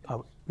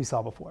we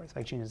saw before. So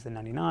I changes the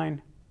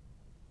 99.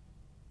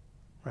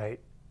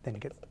 Right, then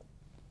it gets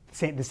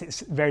this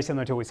is very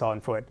similar to what we saw in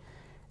Freud.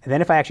 And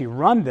then if I actually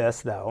run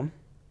this though,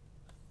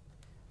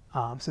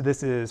 so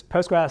this is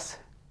Postgres.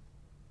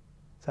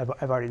 So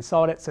I've already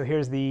installed it. So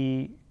here's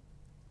the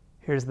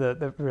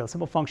real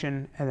simple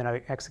function, and then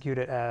I execute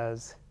it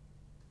as,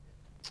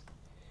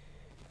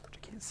 which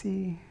I can't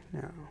see.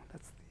 No,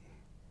 that's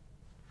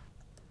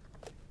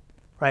the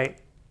right.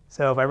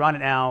 So if I run it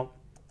now,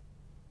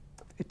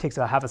 it takes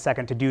about half a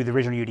second to do the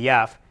original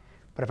UDF.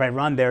 But if I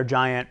run their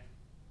giant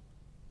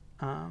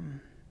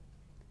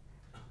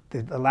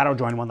the lateral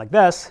join one like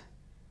this.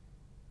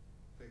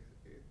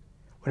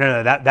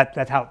 Well, no,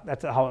 that's how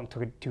long it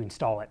took to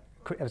install it.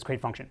 It was create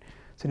function.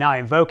 So now I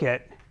invoke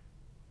it.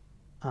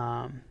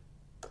 Now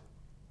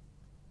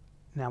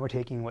we're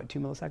taking what, 2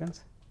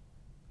 milliseconds?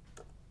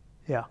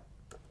 Yeah.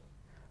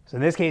 So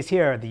in this case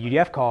here, the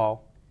UDF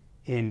call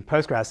in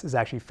Postgres is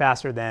actually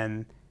faster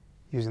than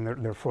using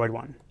their Freud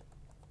one.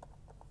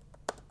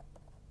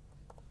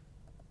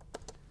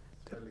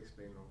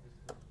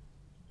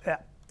 Yeah.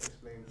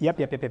 Yep.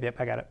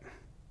 I got it.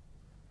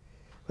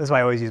 This is why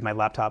I always use my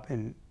laptop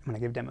when I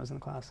give demos in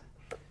the class.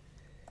 But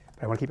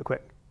I want to keep it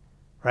quick,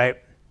 right?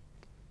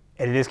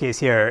 And in this case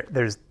here,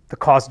 there's the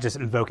cost of just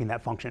invoking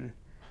that function,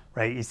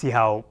 right? You see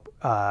how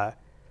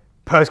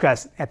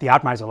Postgres at the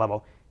optimizer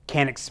level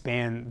can't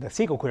expand the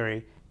SQL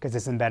query because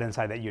it's embedded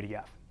inside that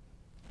UDF,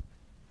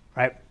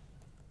 right?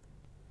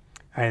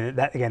 And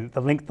that again,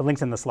 the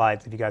link's in the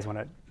slides if you guys want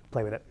to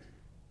play with it.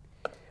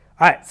 All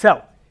right,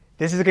 so.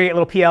 This is going to get a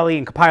little PLE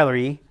and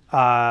compiler-y,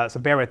 so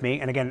bear with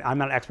me. And again, I'm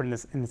not an expert in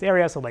this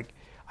area, so like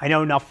I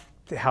know enough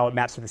to how it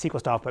maps to the SQL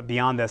stuff. But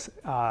beyond this,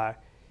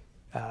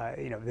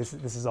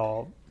 this is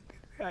all,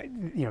 I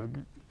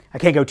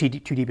can't go too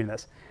deep into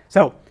this.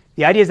 So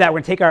the idea is that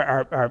we're going to take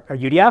our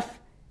UDF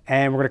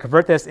and we're going to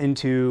convert this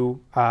into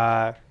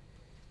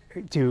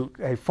to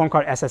a form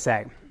called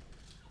SSA,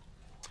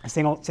 a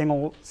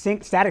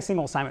static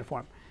single assignment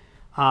form,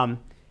 and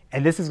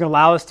this is going to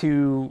allow us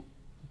to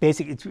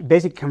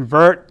basically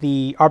convert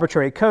the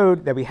arbitrary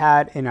code that we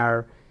had in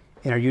our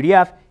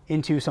UDF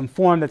into some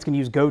form that's going to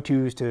use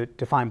gotos to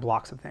define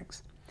blocks of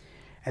things.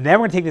 And then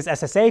we're going to take this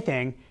SSA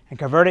thing and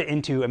convert it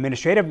into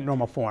administrative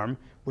normal form,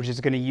 which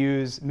is going to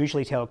use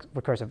mutually tailed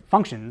recursive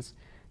functions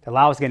that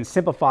allow us again to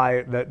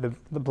simplify the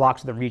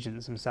blocks of the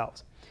regions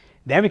themselves.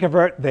 Then we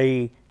convert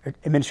the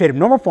administrative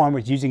normal form,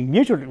 which is using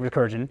mutual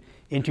recursion,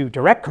 into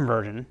direct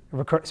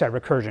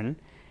recursion,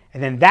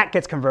 and then that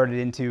gets converted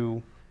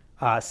into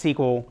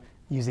SQL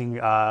using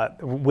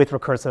with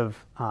recursive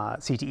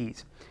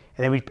CTEs.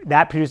 And then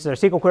that produces our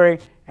SQL query,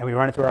 and we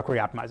run it through our query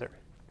optimizer.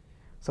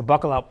 So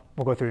buckle up,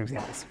 we'll go through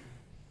examples.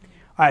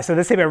 All right, so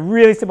let's say a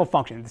really simple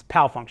function, this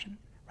PAL function,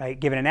 right?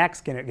 Given an x,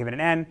 given an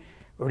n,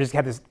 we just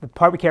have this, the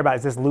part we care about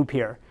is this loop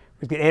here.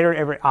 We get iterate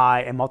every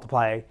I and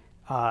multiply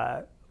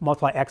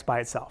x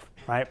by itself,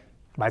 right?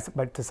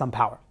 To some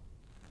power.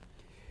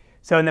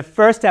 So in the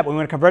first step, when we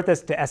want to convert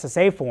this to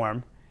SSA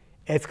form,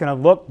 it's going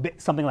to look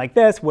something like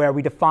this, where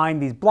we define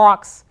these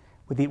blocks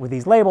with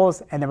these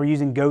labels, and then we're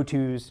using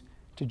gotos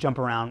to jump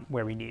around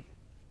where we need,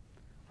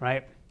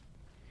 right?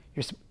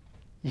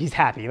 He's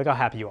happy. Look how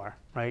happy you are,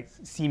 right?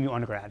 CMU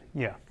undergrad.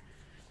 Yeah.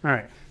 All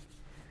right.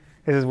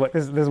 This is what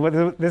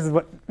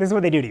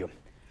they do to you.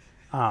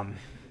 All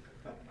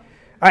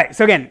right.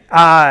 So again,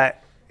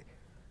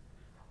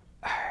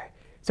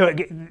 so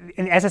in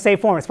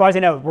SSA form, as far as I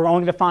know, we're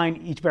only going to find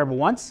each variable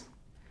once.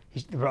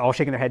 We're all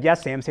shaking their head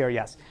yes. Sam's here,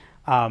 yes.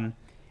 And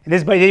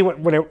this is basically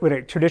what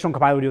a traditional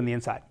compiler would do on the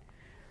inside.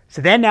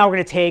 So then now we're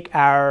going to take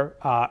our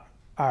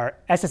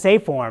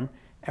SSA form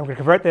and we're going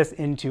to convert this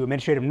into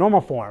administrative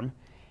normal form.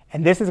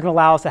 And this is going to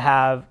allow us to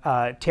have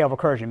tail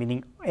recursion,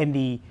 meaning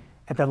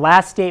at the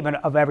last statement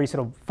of every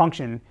sort of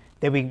function,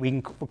 that we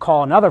can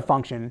call another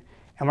function,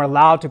 and we're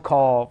allowed to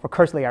call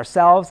recursively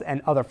ourselves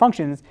and other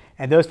functions,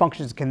 and those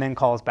functions can then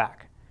call us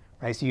back,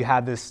 right? So you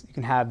have this, you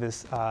can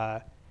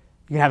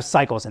have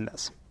cycles in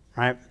this,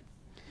 right?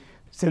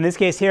 So in this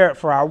case here,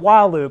 for our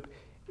while loop,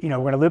 we're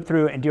going to loop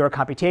through and do our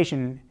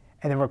computation,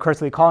 and then we're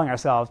recursively calling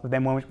ourselves. But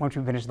then once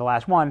we finish the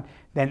last one,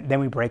 then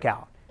we break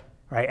out,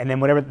 right? And then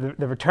whatever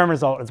the return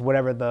result is,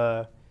 whatever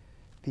the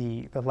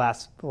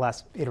last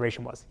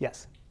iteration was.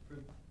 Yes.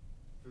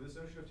 For this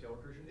notion of tail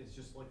recursion, it's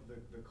just like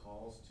the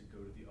calls to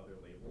go to the other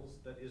labels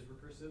that is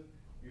recursive.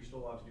 You're still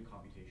allowed to do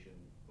computation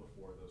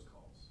before those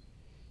calls.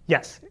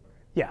 Yes. Okay.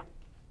 Yeah.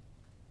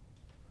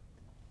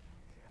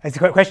 And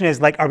the question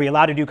is, like, are we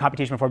allowed to do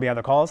computation before the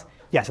other calls?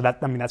 Yeah. So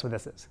that's what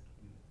this is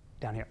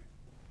down here.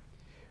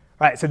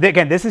 All right. So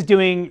again, this is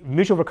doing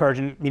mutual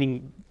recursion,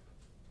 meaning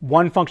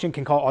one function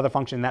can call other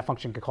function, and that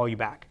function can call you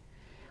back.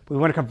 But we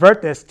want to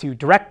convert this to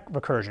direct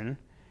recursion.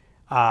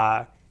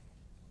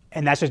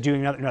 And that's just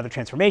doing another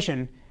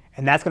transformation.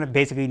 And that's going to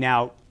basically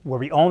now, where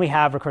we only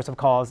have recursive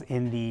calls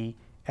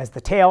as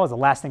the tail, as the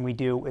last thing we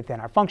do within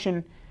our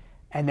function.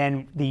 And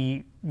then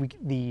the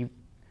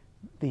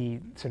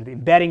sort of the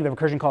embedding, the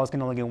recursion calls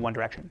can only go in one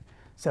direction.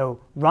 So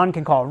run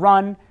can call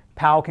run,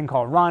 pow can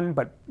call run,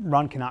 but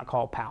run cannot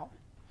call pow.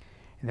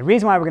 And the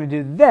reason why we're going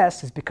to do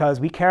this is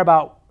because we care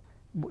about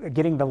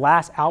getting the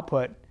last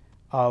output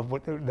of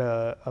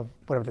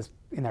whatever this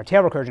in our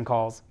tail recursion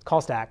call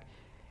stack.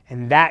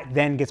 And that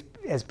then gets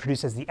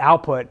produced as the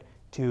output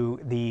to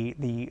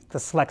the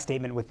select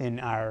statement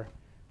within our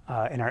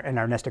in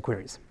our nested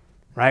queries,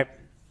 right?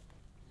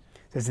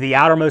 So the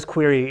outermost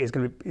query is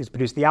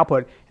produce the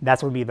output, and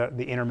that's what would be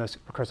the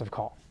innermost recursive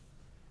call.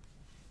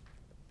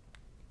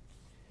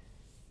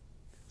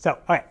 So all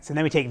right, so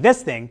then we take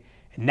this thing,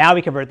 and now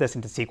we convert this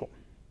into SQL.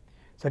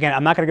 So again,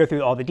 I'm not going to go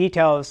through all the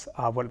details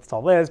of what this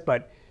all is,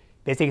 but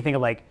basically think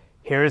of like,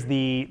 here's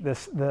the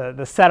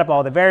setup of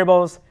all the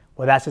variables.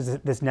 Well, that's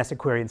just this nested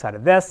query inside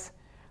of this.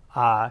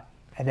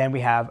 And then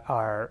we have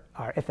our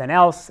if then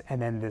else,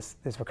 and then this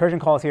recursion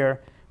calls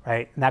here,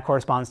 right? And that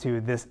corresponds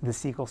to this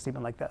SQL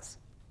statement like this,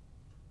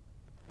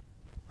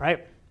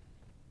 right?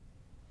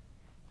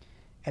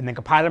 And then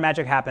compiler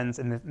magic happens,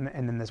 and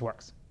then this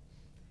works.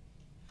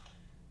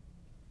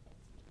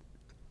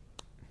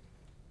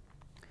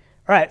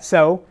 All right,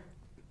 so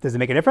does it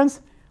make a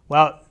difference?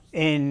 Well,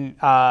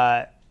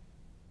 for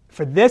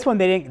this one,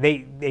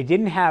 they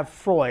didn't have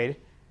Freud.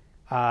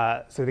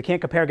 So they can't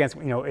compare against,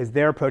 is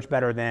their approach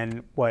better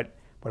than what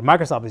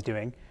Microsoft is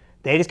doing?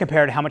 They just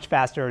compared how much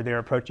faster their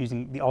approach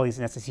using all these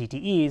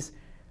NSCTEs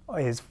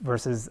is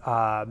versus,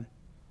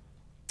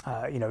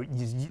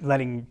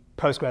 letting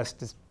Postgres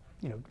just,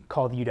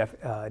 call the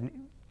UDEF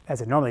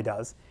as it normally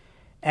does.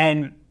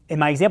 And in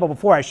my example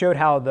before, I showed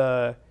how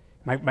the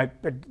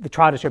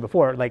trial I showed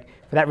before, like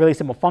for that really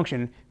simple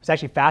function, it's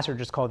actually faster to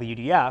just call the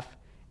UDF.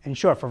 And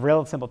sure, for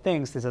real simple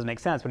things, this doesn't make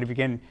sense. But if you're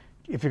going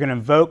to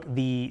invoke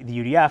the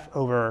UDF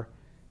over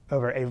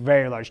a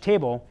very large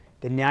table,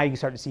 then now you can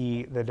start to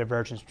see the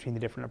divergence between the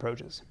different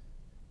approaches.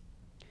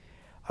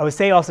 I would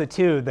say also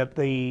too that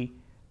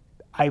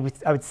I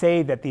would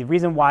say that the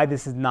reason why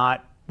this is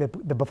not the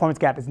performance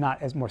gap is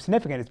not as more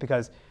significant is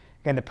because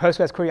again the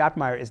Postgres query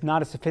optimizer is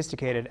not as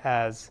sophisticated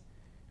as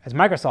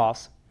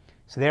Microsoft's,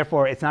 so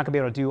therefore it's not going to be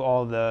able to do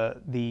all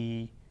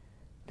the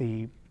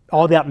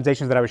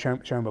optimizations that I was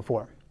showing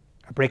before,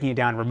 breaking it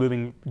down,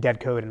 removing dead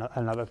code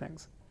and other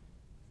things.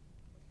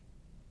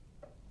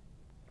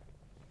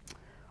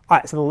 All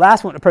right, so the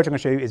last approach I'm going to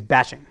show you is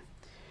batching.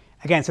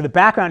 Again, so the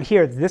background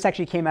here, this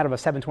actually came out of a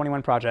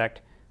 721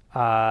 project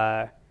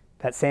that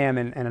Sam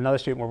and another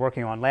student were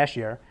working on last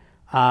year.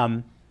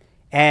 And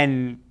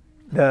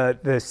the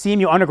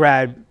CMU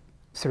undergrad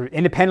sort of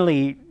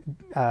independently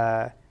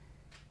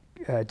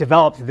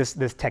developed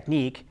this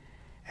technique.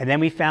 And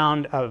then we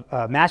found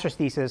a master's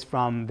thesis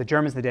from the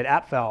Germans that did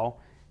Apfel.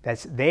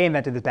 They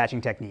invented this batching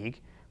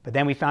technique. But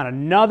then we found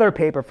another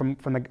paper from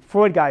the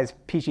Freud guy's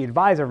PhD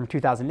advisor from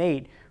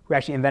 2008 who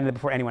actually invented it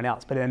before anyone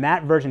else. But in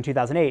that version,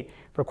 2008,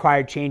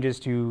 required changes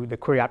to the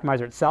query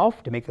optimizer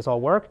itself to make this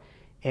all work.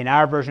 In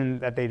our version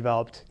that they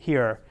developed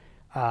here,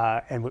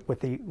 and with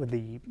the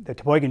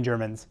Toboggan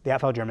Germans, the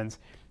Apfel Germans,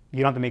 you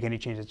don't have to make any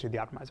changes to the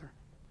optimizer,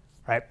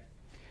 right?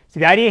 So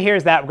the idea here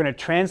is that we're going to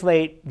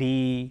translate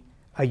a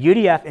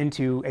UDF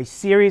into a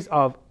series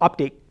of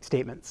update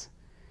statements.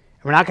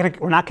 We're not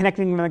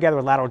connecting them together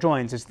with lateral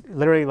joins. It's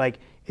literally like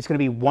it's going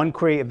to be one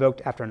query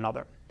evoked after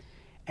another.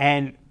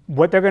 And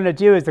what they're going to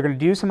do is they're going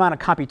to do some amount of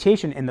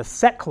computation in the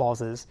set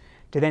clauses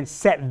to then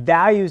set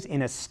values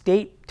in a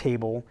state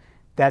table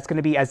that's going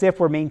to be as if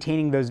we're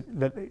maintaining those,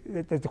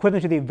 that's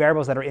equivalent to the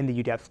variables that are in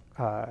the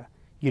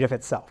UDF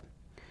itself.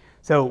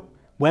 So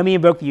when we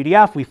invoke the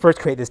UDF, we first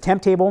create this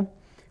temp table.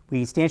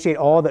 We instantiate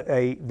all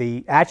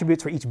the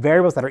attributes for each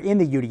variables that are in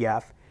the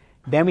UDF.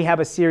 Then we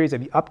have a series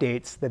of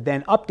updates that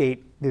then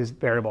update those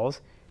variables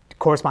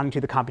corresponding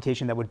to the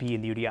computation that would be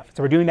in the UDF.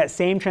 So we're doing that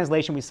same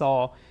translation we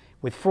saw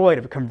with Freud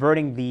of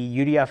converting the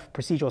UDF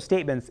procedural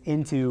statements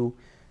into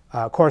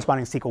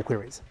corresponding SQL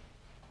queries.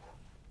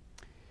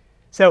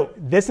 So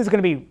this is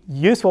going to be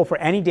useful for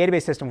any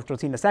database system, which we'll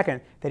see in a second,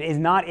 that is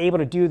not able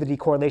to do the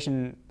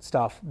decorrelation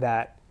stuff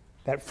that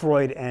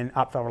Freud and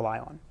Apfel rely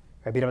on.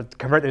 Right? Being able to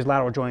convert those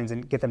lateral joins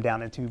and get them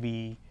down into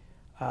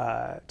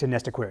to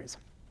nested queries.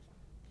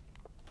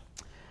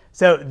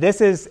 So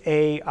this is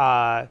a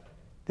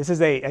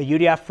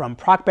UDF from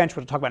ProcBench, which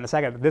we'll talk about in a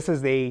second. This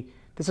is a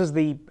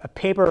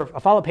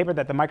follow-up paper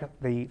that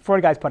the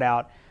Freud guys put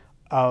out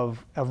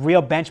of a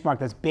real benchmark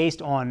that's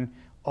based on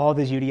all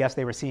these UDFs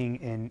they were seeing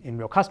in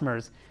real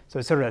customers. So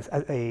it's sort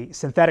of a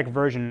synthetic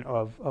version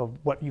of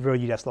what real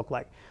UDFs look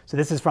like. So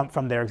this is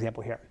from their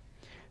example here.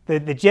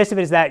 The gist of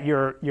it is that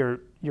you're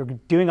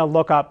doing a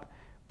lookup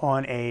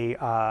on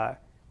an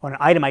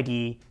item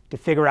ID to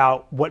figure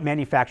out what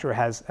manufacturer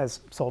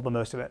has sold the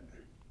most of it.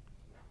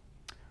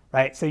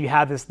 Right? So you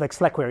have this like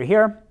select query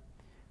here.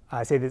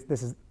 I say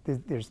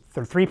there's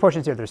three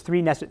portions here. There's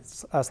three nested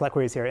select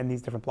queries here in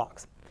these different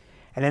blocks.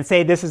 And then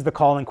say this is the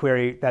calling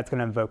query that's going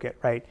to invoke it,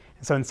 right?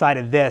 And so inside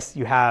of this,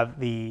 you have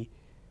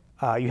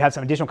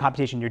some additional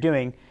computation you're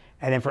doing,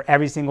 and then for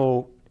every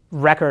single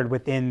record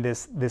within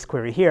this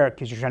query here,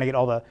 because you're trying to get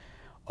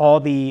all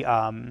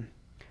the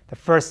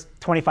first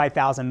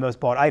 25,000 most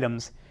bought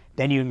items,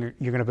 then you're going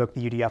to invoke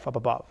the UDF up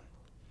above.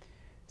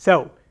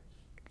 So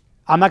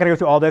I'm not going to go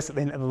through all this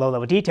in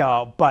low-level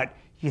detail, but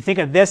you think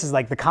of this as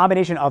like the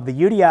combination of the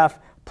UDF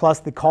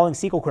plus the calling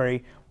SQL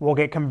query will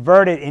get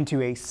converted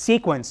into a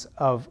sequence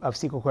of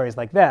SQL queries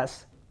like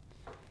this.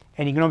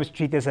 And you can almost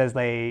treat this as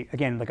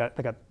again like a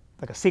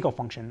SQL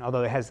function,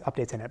 although it has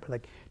updates in it. But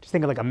like just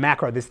think of like a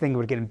macro. This thing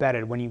would get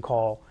embedded when you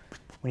call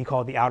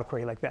the outer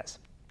query like this.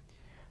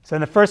 So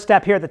in the first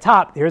step here at the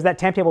top, here's that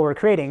temp table we're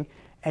creating.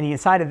 And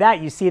inside of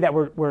that, you see that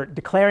we're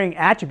declaring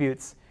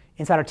attributes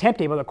inside our temp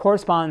table that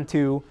correspond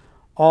to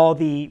all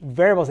the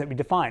variables that we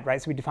defined,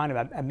 right? So we defined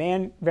a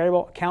man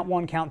variable,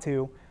 count1,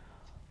 count2.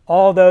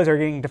 All those are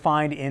getting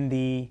defined in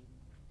the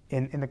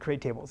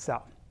create table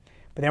itself.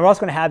 But then we're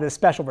also going to have this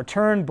special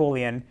return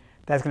boolean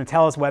that's going to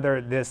tell us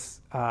whether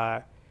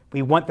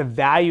we want the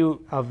value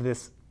of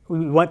this,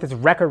 we want this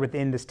record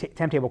within this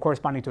temp table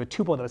corresponding to a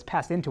tuple that was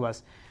passed into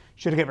us,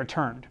 should it get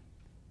returned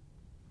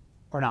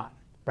or not,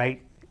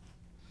 right?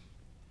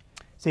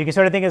 So you can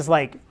sort of think as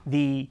like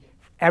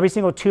every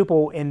single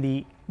tuple in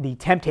the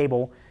temp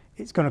table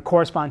is going to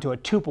correspond to a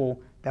tuple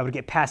that would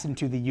get passed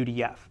into the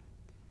UDF.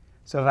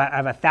 So if I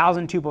have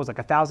 1,000 tuples, like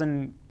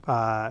 1,000,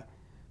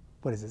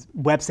 what is this,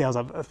 web sales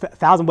of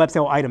 1,000 web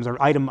sale items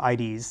or item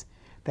IDs,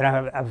 then I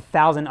have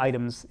 1,000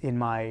 items in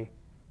my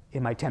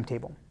temp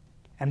table.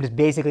 I'm just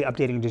basically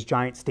updating this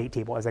giant state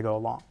table as I go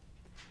along.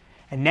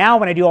 And now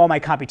when I do all my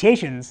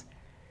computations,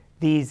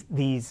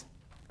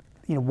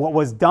 what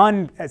was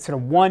done at sort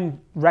of one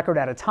record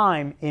at a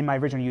time in my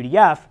original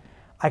UDF,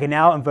 I can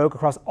now invoke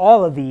across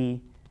all of the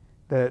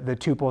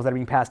tuples that are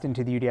being passed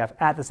into the UDF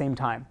at the same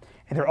time.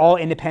 And they're all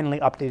independently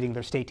updating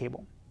their state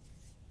table.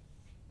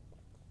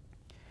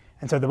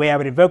 And so the way I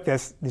would invoke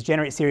this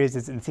generate series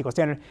is in SQL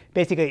Standard.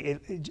 Basically,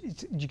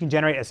 you can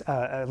generate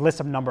a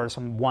list of numbers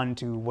from 1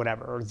 to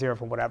whatever, or 0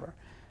 from whatever.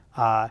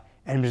 And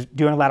I'm just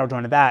doing a lateral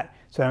join of that.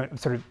 So I'm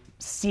sort of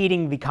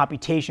seeding the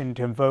computation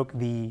to invoke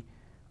to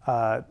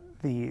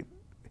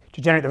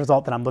generate the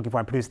result that I'm looking for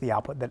and produce the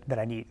output that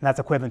I need. And that's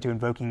equivalent to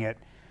invoking it,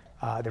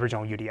 the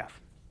original UDF.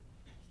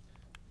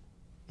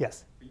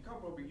 Yes? You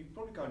probably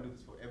can't do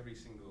this for every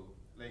single,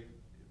 like,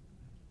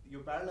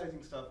 you're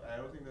parallelizing stuff, and I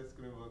don't think that's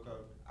going to work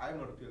out. I'm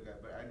not a pure guy,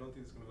 but I don't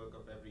think it's going to work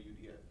out for every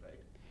UDF, right?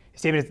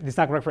 Statement, it's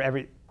not going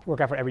to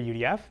work out for every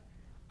UDF.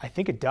 I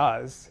think it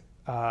does,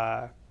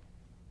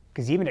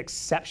 because even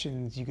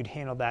exceptions, you could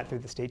handle that through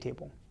the state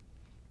table.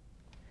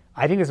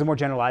 I think this is more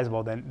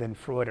generalizable than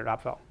Freud or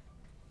Apfel.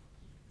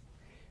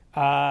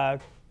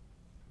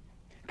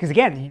 Because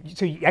again,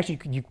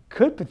 you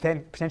could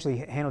potentially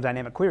handle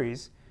dynamic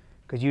queries,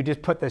 because you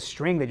just put the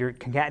string that you're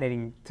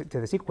concatenating to the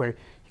SQL query,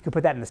 you could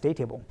put that in the state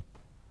table.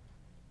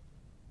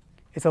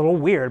 It's a little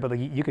weird, but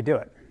you could do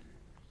it.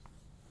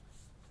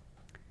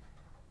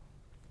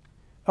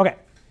 OK,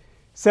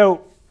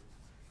 so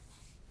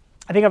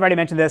I think I've already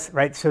mentioned this,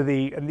 right? So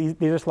these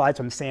are slides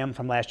from Sam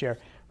from last year,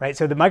 right?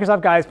 So the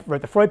Microsoft guys wrote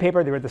the Freud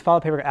paper, they wrote this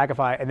follow-up paper at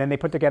Agify, and then they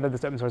put together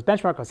this open source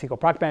benchmark called SQL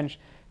ProcBench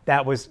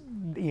that was,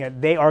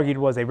 they argued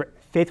was a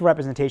faithful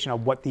representation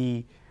of what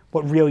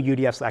real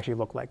UDFs actually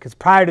look like. Because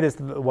prior to this,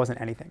 it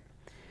wasn't anything.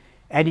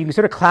 And you can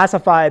sort of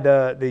classify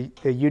the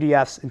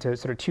UDFs into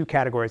sort of two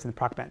categories in the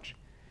ProcBench.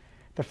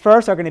 The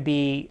first are going to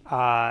be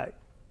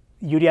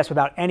UDFs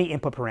without any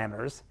input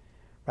parameters,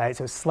 right?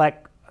 So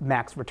select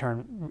max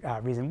return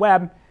reason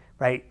web,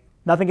 right?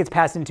 Nothing gets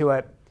passed into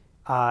it,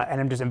 and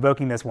I'm just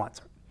invoking this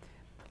once.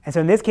 And so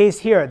in this case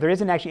here, there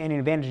isn't actually any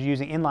advantage of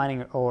using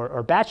inlining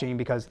or batching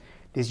because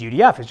this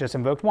UDF is just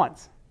invoked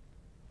once.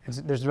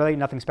 There's really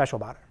nothing special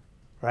about it,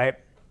 right?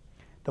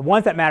 The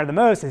ones that matter the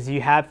most is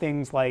you have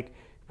things like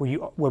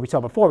where we saw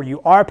before, where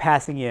you are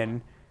passing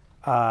in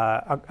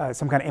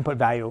some kind of input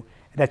value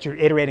that you're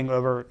iterating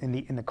over in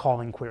the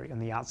calling query on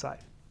the outside,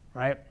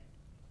 right?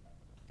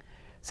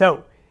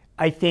 So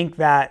I think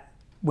that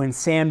when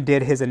Sam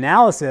did his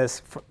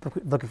analysis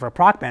looking for a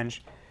proc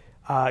bench,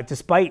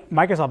 despite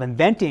Microsoft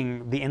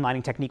inventing the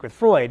inlining technique with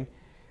Freud,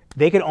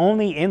 they could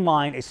only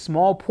inline a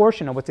small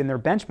portion of what's in their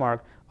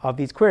benchmark of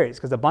these queries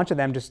because a bunch of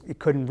them just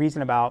couldn't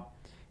reason about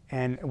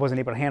and it wasn't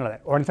able to handle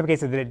it. Or in some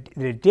cases that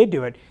it did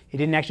do it, it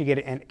didn't actually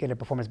get a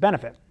performance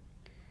benefit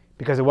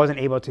because it wasn't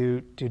able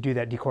to do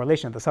that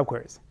decorrelation of the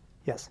subqueries.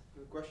 Yes?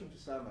 A question to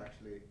Sam,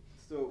 actually.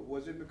 So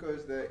was it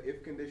because the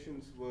if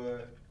conditions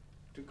were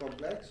too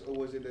complex, or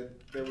was it that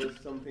there was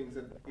some things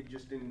that it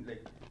just didn't,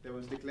 like, there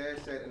was declare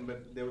set,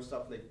 but there was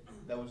stuff like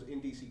that was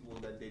in T-SQL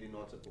that they did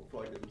not support,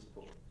 Freud didn't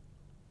support?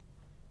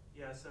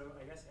 Yeah, so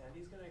I guess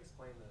Andy's going to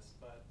explain this,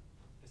 but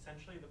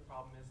essentially the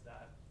problem is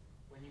that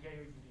when you get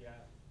your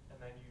UDF and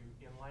then you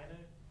inline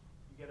it,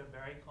 you get a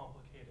very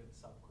complicated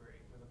subquery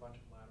with a bunch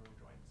of lateral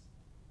joins.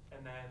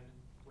 And then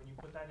when you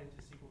put that into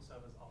SQL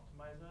Server's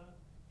optimizer,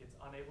 it's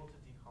unable to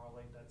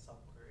decorrelate that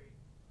subquery,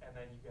 and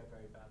then you get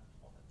very bad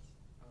performance.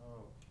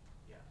 Oh.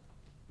 Yeah.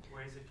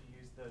 Whereas if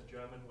you use the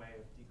German way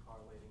of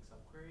decorrelating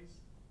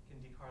subqueries, you can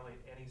decorrelate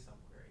any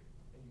subquery,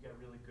 and you get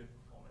really good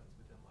performance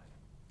with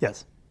inlining.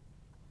 Yes.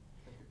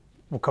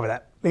 We'll cover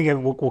that.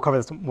 Again, we'll cover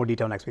this in more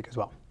detail next week as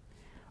well.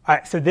 All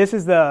right, so this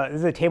is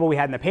a table we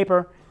had in the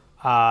paper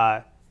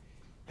that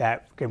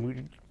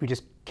again, we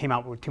just came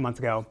out with 2 months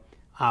ago.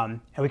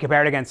 And we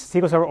compared it against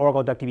SQL Server,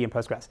 Oracle, DuckDB, and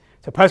Postgres.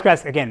 So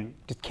Postgres, again,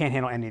 just can't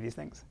handle any of these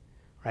things,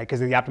 right?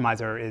 Because the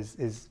optimizer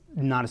is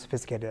not as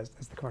sophisticated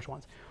as the commercial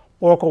ones.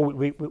 Oracle,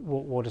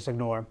 we'll just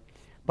ignore.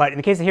 But in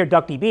the case of here,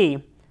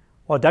 DuckDB,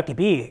 well,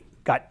 DuckDB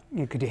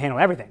could handle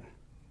everything.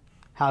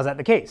 How is that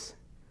the case?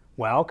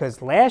 Well,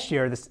 because last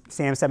year, the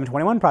SAM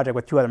 721 project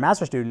with 2 other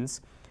master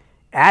students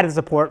added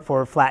support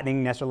for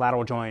flattening nested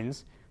lateral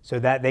joins so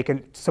that they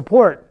can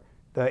support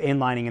the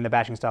inlining and the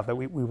batching stuff that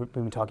we've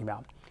been talking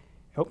about.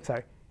 Oh,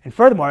 sorry. And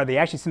furthermore, they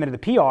actually submitted the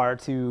PR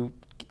to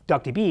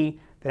DuckDB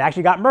that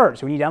actually got merged.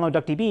 So when you download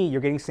DuckDB,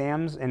 you're getting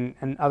SAM's and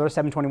other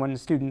 721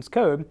 students'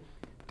 code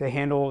to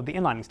handle the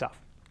inlining stuff,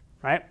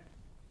 right?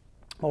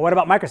 Well, what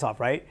about Microsoft,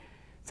 right?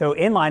 So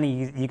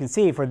inlining, you can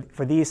see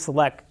for these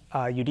select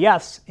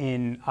UDFs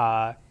in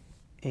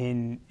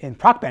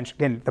ProcBench,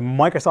 again, the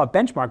Microsoft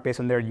benchmark based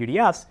on their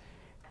UDFs,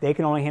 they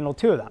can only handle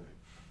 2 of them.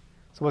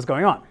 So what's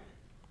going on?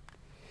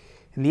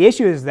 And the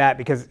issue is that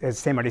because, as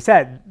Sam already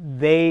said,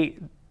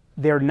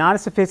 they're not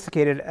as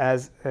sophisticated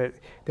as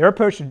their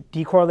approach to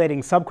decorrelating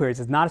subqueries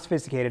is not as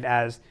sophisticated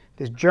as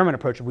this German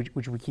approach,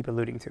 which we keep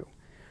alluding to,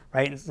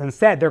 right?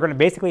 Instead, they're going to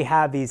basically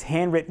have these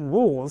handwritten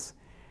rules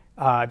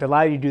that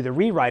allow you to do the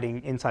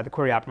rewriting inside the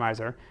query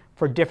optimizer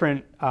for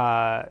different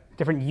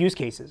use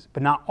cases,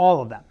 but not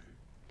all of them.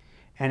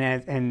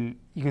 And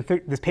you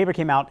can this paper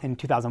came out in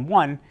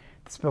 2001.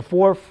 It's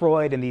before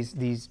Freud and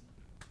these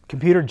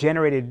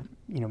computer-generated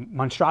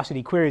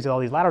monstrosity queries with all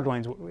these lateral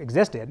joins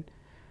existed.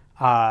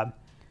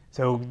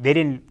 So they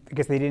didn't. I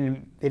guess they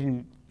didn't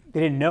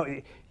know.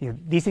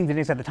 These things didn't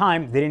exist at the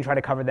time. They didn't try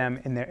to cover them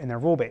in their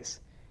rule base,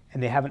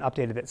 and they haven't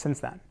updated it since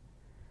then.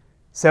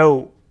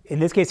 So in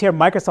this case here,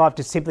 Microsoft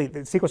just the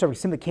SQL Server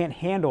simply can't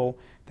handle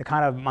the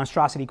kind of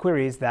monstrosity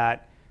queries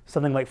that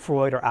something like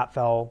Freud or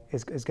Apfel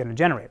is going to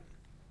generate.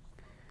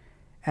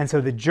 And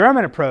so the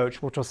German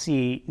approach, which we'll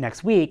see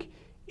next week,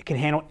 it can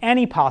handle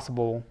any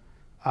possible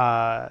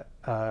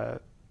decorrelation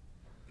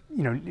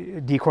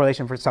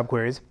for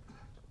subqueries,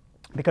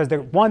 because they're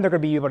going to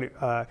be able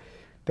to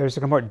there's to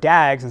convert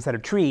DAGs instead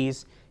of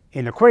trees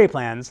in their query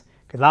plans.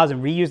 It allows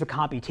them to reuse the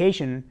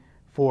computation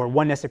for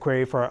one nested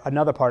query for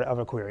another part of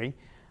a query.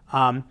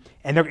 And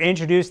they're going to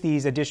introduce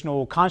these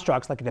additional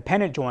constructs like a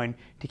dependent join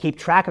to keep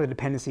track of the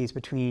dependencies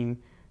between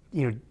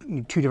 2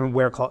 different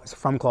where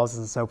from clauses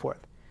and so forth.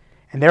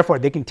 And therefore,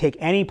 they can take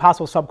any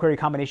possible subquery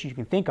combination you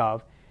can think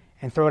of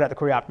and throw it at the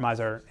query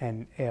optimizer,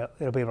 and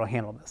it'll be able to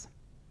handle this.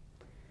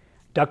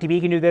 DuckDB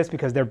can do this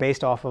because they're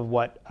based off of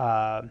what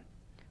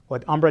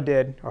Umbra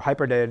did or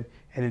Hyper did,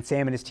 and then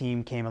Sam and his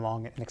team came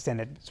along and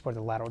extended support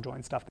the lateral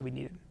join stuff that we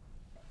needed.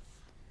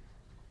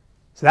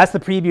 So that's the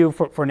preview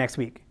for next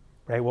week,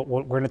 right?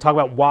 We're going to talk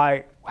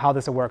about how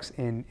this works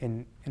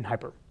in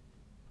Hyper.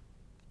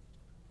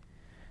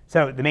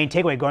 So the main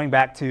takeaway, going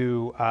back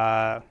to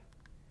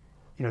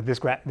this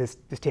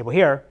table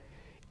here,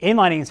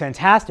 inlining is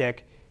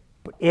fantastic,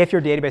 but if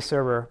your database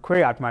server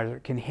query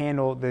optimizer can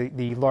handle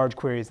the large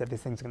queries that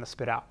this thing's going to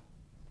spit out,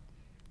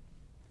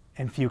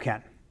 and few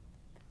can.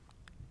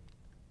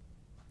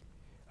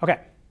 Okay,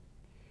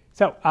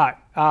 so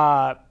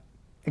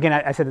again,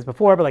 I said this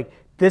before, but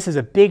this is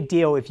a big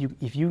deal if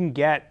you can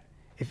get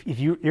if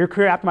your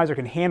query optimizer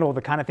can handle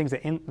the kind of things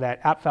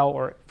that AppFel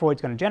or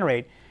Freud's going to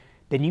generate,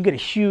 then you get a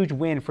huge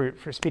win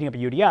for speeding up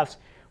your UDFs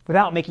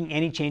without making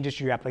any changes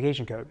to your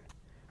application code.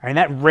 And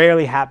that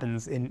rarely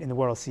happens in the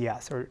world of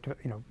CS or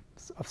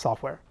of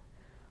software.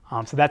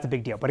 So that's a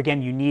big deal. But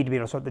again, you need to be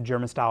able to sort the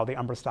German style, the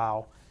Umbra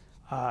style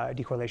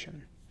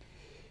decorrelation.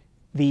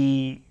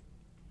 We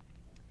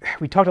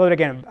talked a little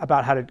bit again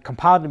about how to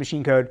compile the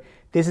machine code.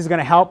 This is going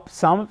to help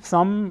some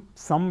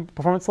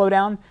performance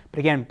slowdown, but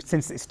again,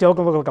 since it's still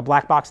going to look like a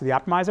black box to the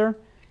optimizer,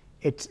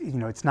 it's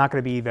not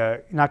going to be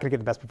you're not going to get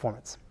the best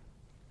performance.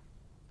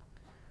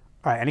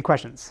 All right, any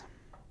questions?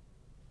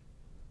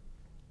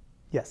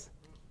 Yes.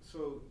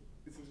 So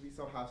since we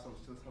still have some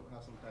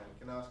time,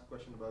 can I ask a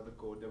question about the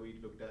code that we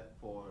looked at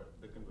for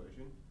the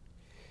conversion?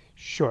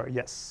 Sure.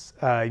 Yes.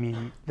 You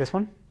mean this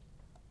one?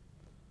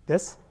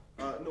 This?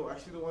 No,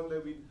 actually the one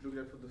that we looked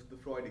at for the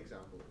Freud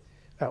example.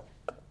 Oh.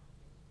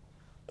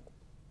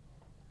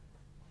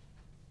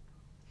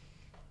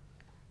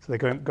 So they're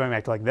going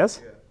back to like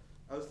this? Yeah.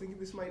 I was thinking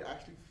this might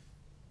actually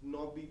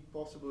not be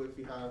possible if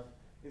we have,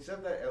 instead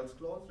of that else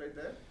clause right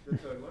there, the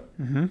third one,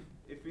 Mm-hmm.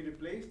 if we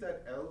replace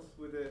that else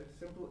with a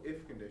simple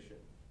if condition,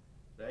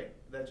 right?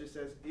 That just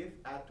says if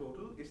at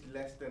total is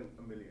less than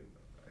a million.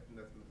 I think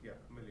that's, yeah,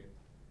 a million.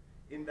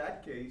 In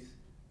that case,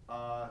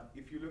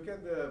 if you look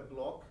at the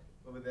block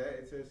over there,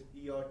 it says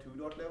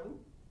ER2.level.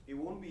 It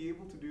won't be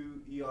able to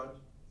do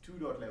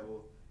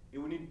ER2.level. It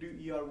will need to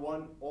do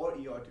ER1 or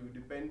ER2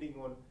 depending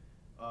on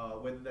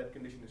whether that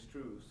condition is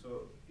true.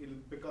 So it'll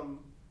become,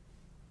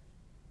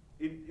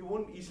 it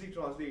won't easily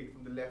translate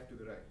from the left to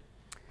the right.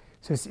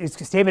 So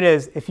its statement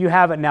is, if you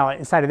have now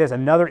inside of this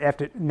another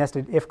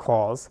nested if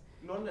clause.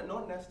 Not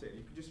nested.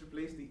 You could just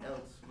replace the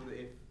else with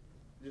the if.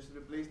 Just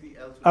replace the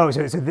else.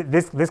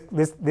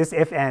 With this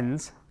if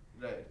ends.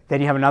 Right. Then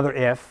you have another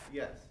if.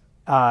 Yes.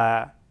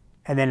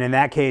 And then in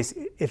that case,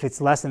 if it's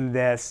less than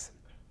this,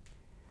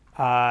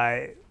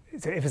 so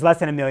if it's less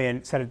than a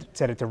million, set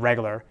it to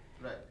regular.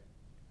 Right.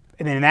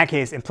 And then in that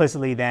case,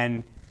 implicitly,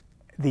 then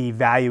the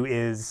value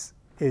is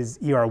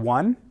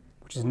ER1,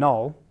 which is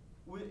null.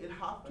 Will it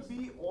have to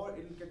be, or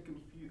it'll get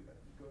confused?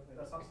 Go ahead.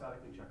 That's not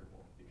statically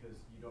checkable because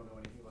you don't know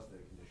anything about the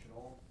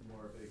conditional,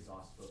 nor if it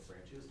exhausts both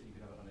branches, and you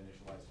can have an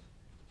uninitialized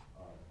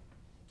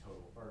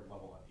total or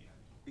level at the end.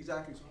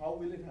 Exactly. So how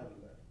will it handle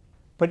that?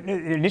 But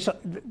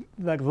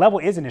the level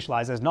is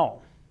initialized as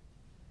null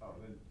Oh,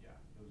 then yeah,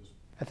 it'll just.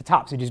 at the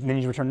top. So then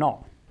you return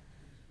null.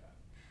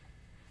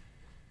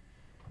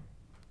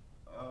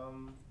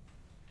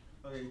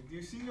 Okay. Do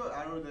you see your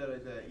arrow there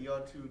at the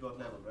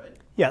ER2.level, right?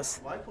 Yes.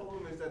 My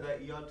problem is that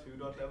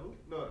ER2.level.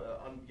 No.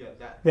 Yeah.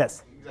 That.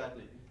 Yes.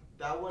 Exactly.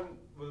 That one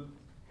will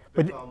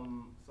But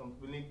become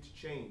will need to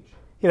change.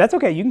 Yeah, that's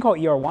OK. You can call it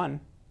ER1.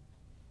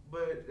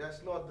 But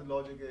that's not the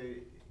logic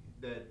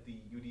that the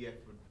UDF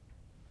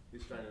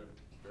is trying to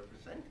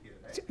represent here,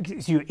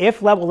 right? So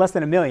if level less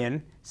than a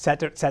million, set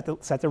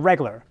to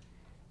regular,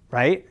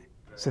 right?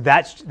 So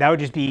that would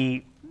just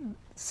be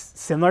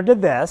similar to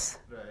this.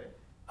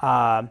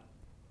 Right.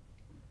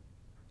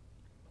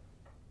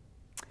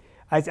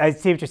 I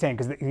see what you're saying,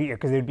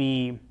 because it would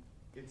be.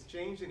 It's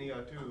changed in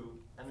ER2,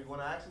 and we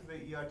want to access the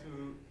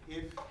ER2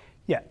 if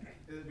Yeah.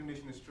 the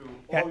condition is true,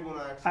 Yeah. or we want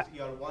to access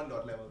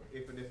ER1.level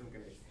if a different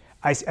condition.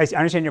 I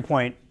understand your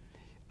point.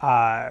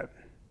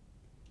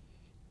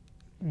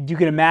 You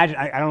can imagine,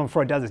 I don't know if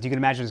Freud does this, you can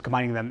imagine just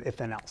combining them if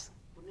then else.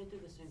 Wouldn't it do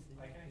the same thing?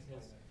 I can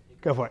explain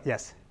it. Go for it,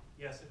 yes.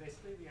 Yeah, so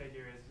basically the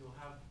idea is you'll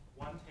have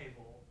one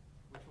table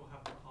which will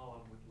have the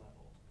column with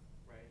level,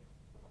 right?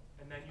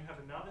 And then you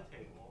have another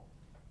table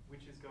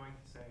which is going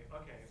to say,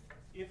 okay,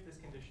 if this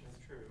condition is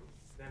true,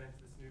 then it's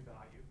this new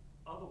value.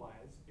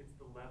 Otherwise, it's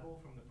the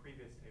level from the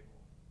previous table,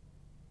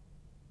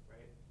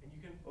 right? And you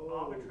can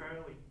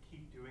arbitrarily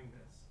keep doing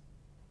this.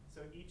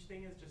 So each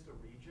thing is just a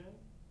region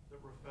that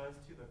refers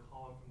to the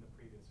column from the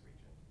previous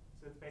region.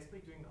 So it's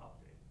basically doing the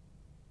update.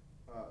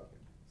 Okay.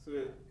 So,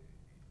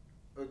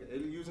 okay,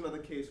 it'll use another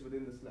case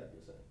within the select,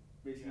 you're saying.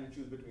 Basically, Yes.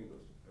 choose between those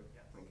two. Okay.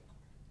 Yes. Thank you.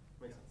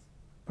 Makes sense.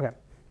 OK.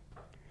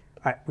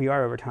 All right, we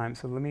are over time,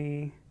 so let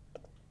me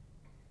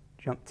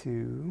jump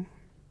to.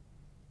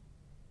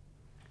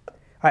 All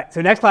right,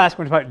 so next class,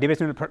 we're going to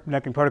talk about database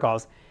networking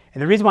protocols.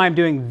 And the reason why I'm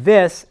doing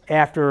this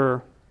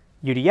after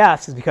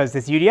UDFs is because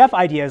this UDF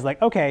idea is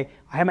like, OK,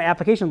 I have my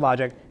application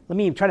logic. Let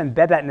me try to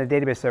embed that in a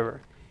database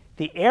server.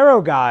 The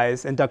Arrow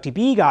guys and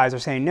DuckDB guys are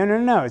saying, no, no,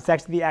 no, it's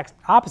actually the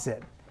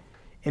opposite.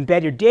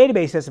 Embed your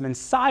database system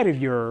inside of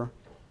your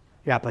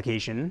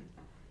application,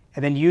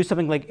 and then use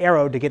something like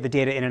Arrow to get the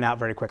data in and out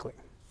very quickly.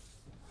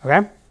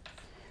 OK?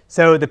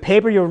 So the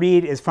paper you'll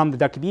read is from the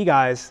DuckDB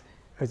guys.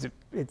 I think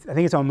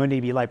it's on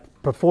MongoDB, like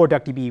before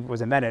DuckDB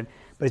was invented.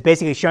 But it's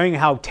basically showing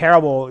how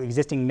terrible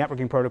existing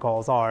networking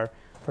protocols are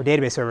for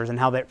database servers, and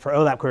how that for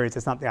OLAP queries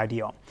it's not the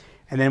ideal.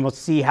 And then we'll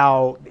see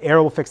how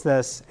Arrow will fix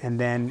this, and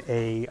then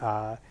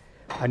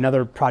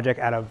another project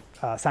out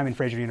of Simon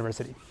Fraser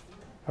University.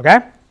 OK?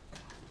 All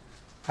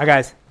right,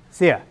 guys.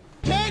 See ya.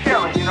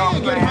 chilling, you know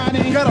what I'm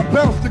saying? Gotta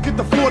bounce to get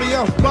the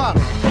 40-ounce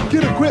bottle.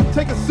 Get a grip,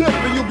 take a sip,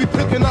 and you'll be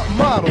picking up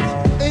models.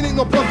 Ain't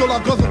no puzzle,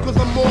 I guzzle, cause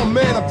I'm more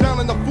man. I'm down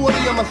in the 40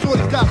 and my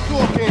shorty's got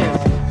 4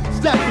 cans.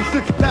 Stacks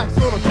of 6 packs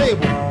on the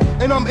table.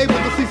 And I'm able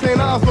to see St.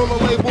 Ives on the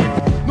label.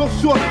 No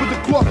shorts with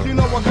the corks, you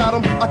know I got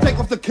 'em. I take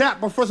off the cap,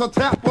 but first I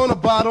tap on the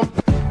bottom.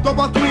 Throw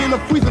about 3 in the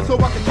freezer so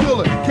I can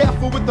chill it.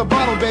 Careful with the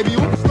bottle, baby,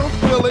 oops, don't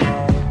spill it.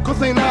 Cause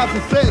St. Ives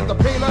is said, the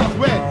paint Ives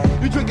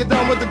red. You drink it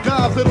down with the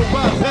guys, it'll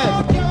rise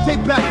heads.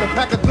 Take back the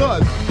pack of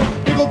duds.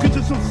 Then go get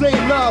you some St.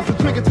 Ives and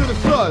drink it to the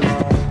suds.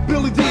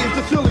 Billy D is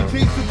the chili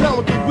cheese, sit down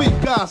with the weak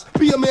guys.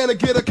 Be a man and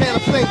get a can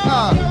of St.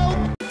 Ives.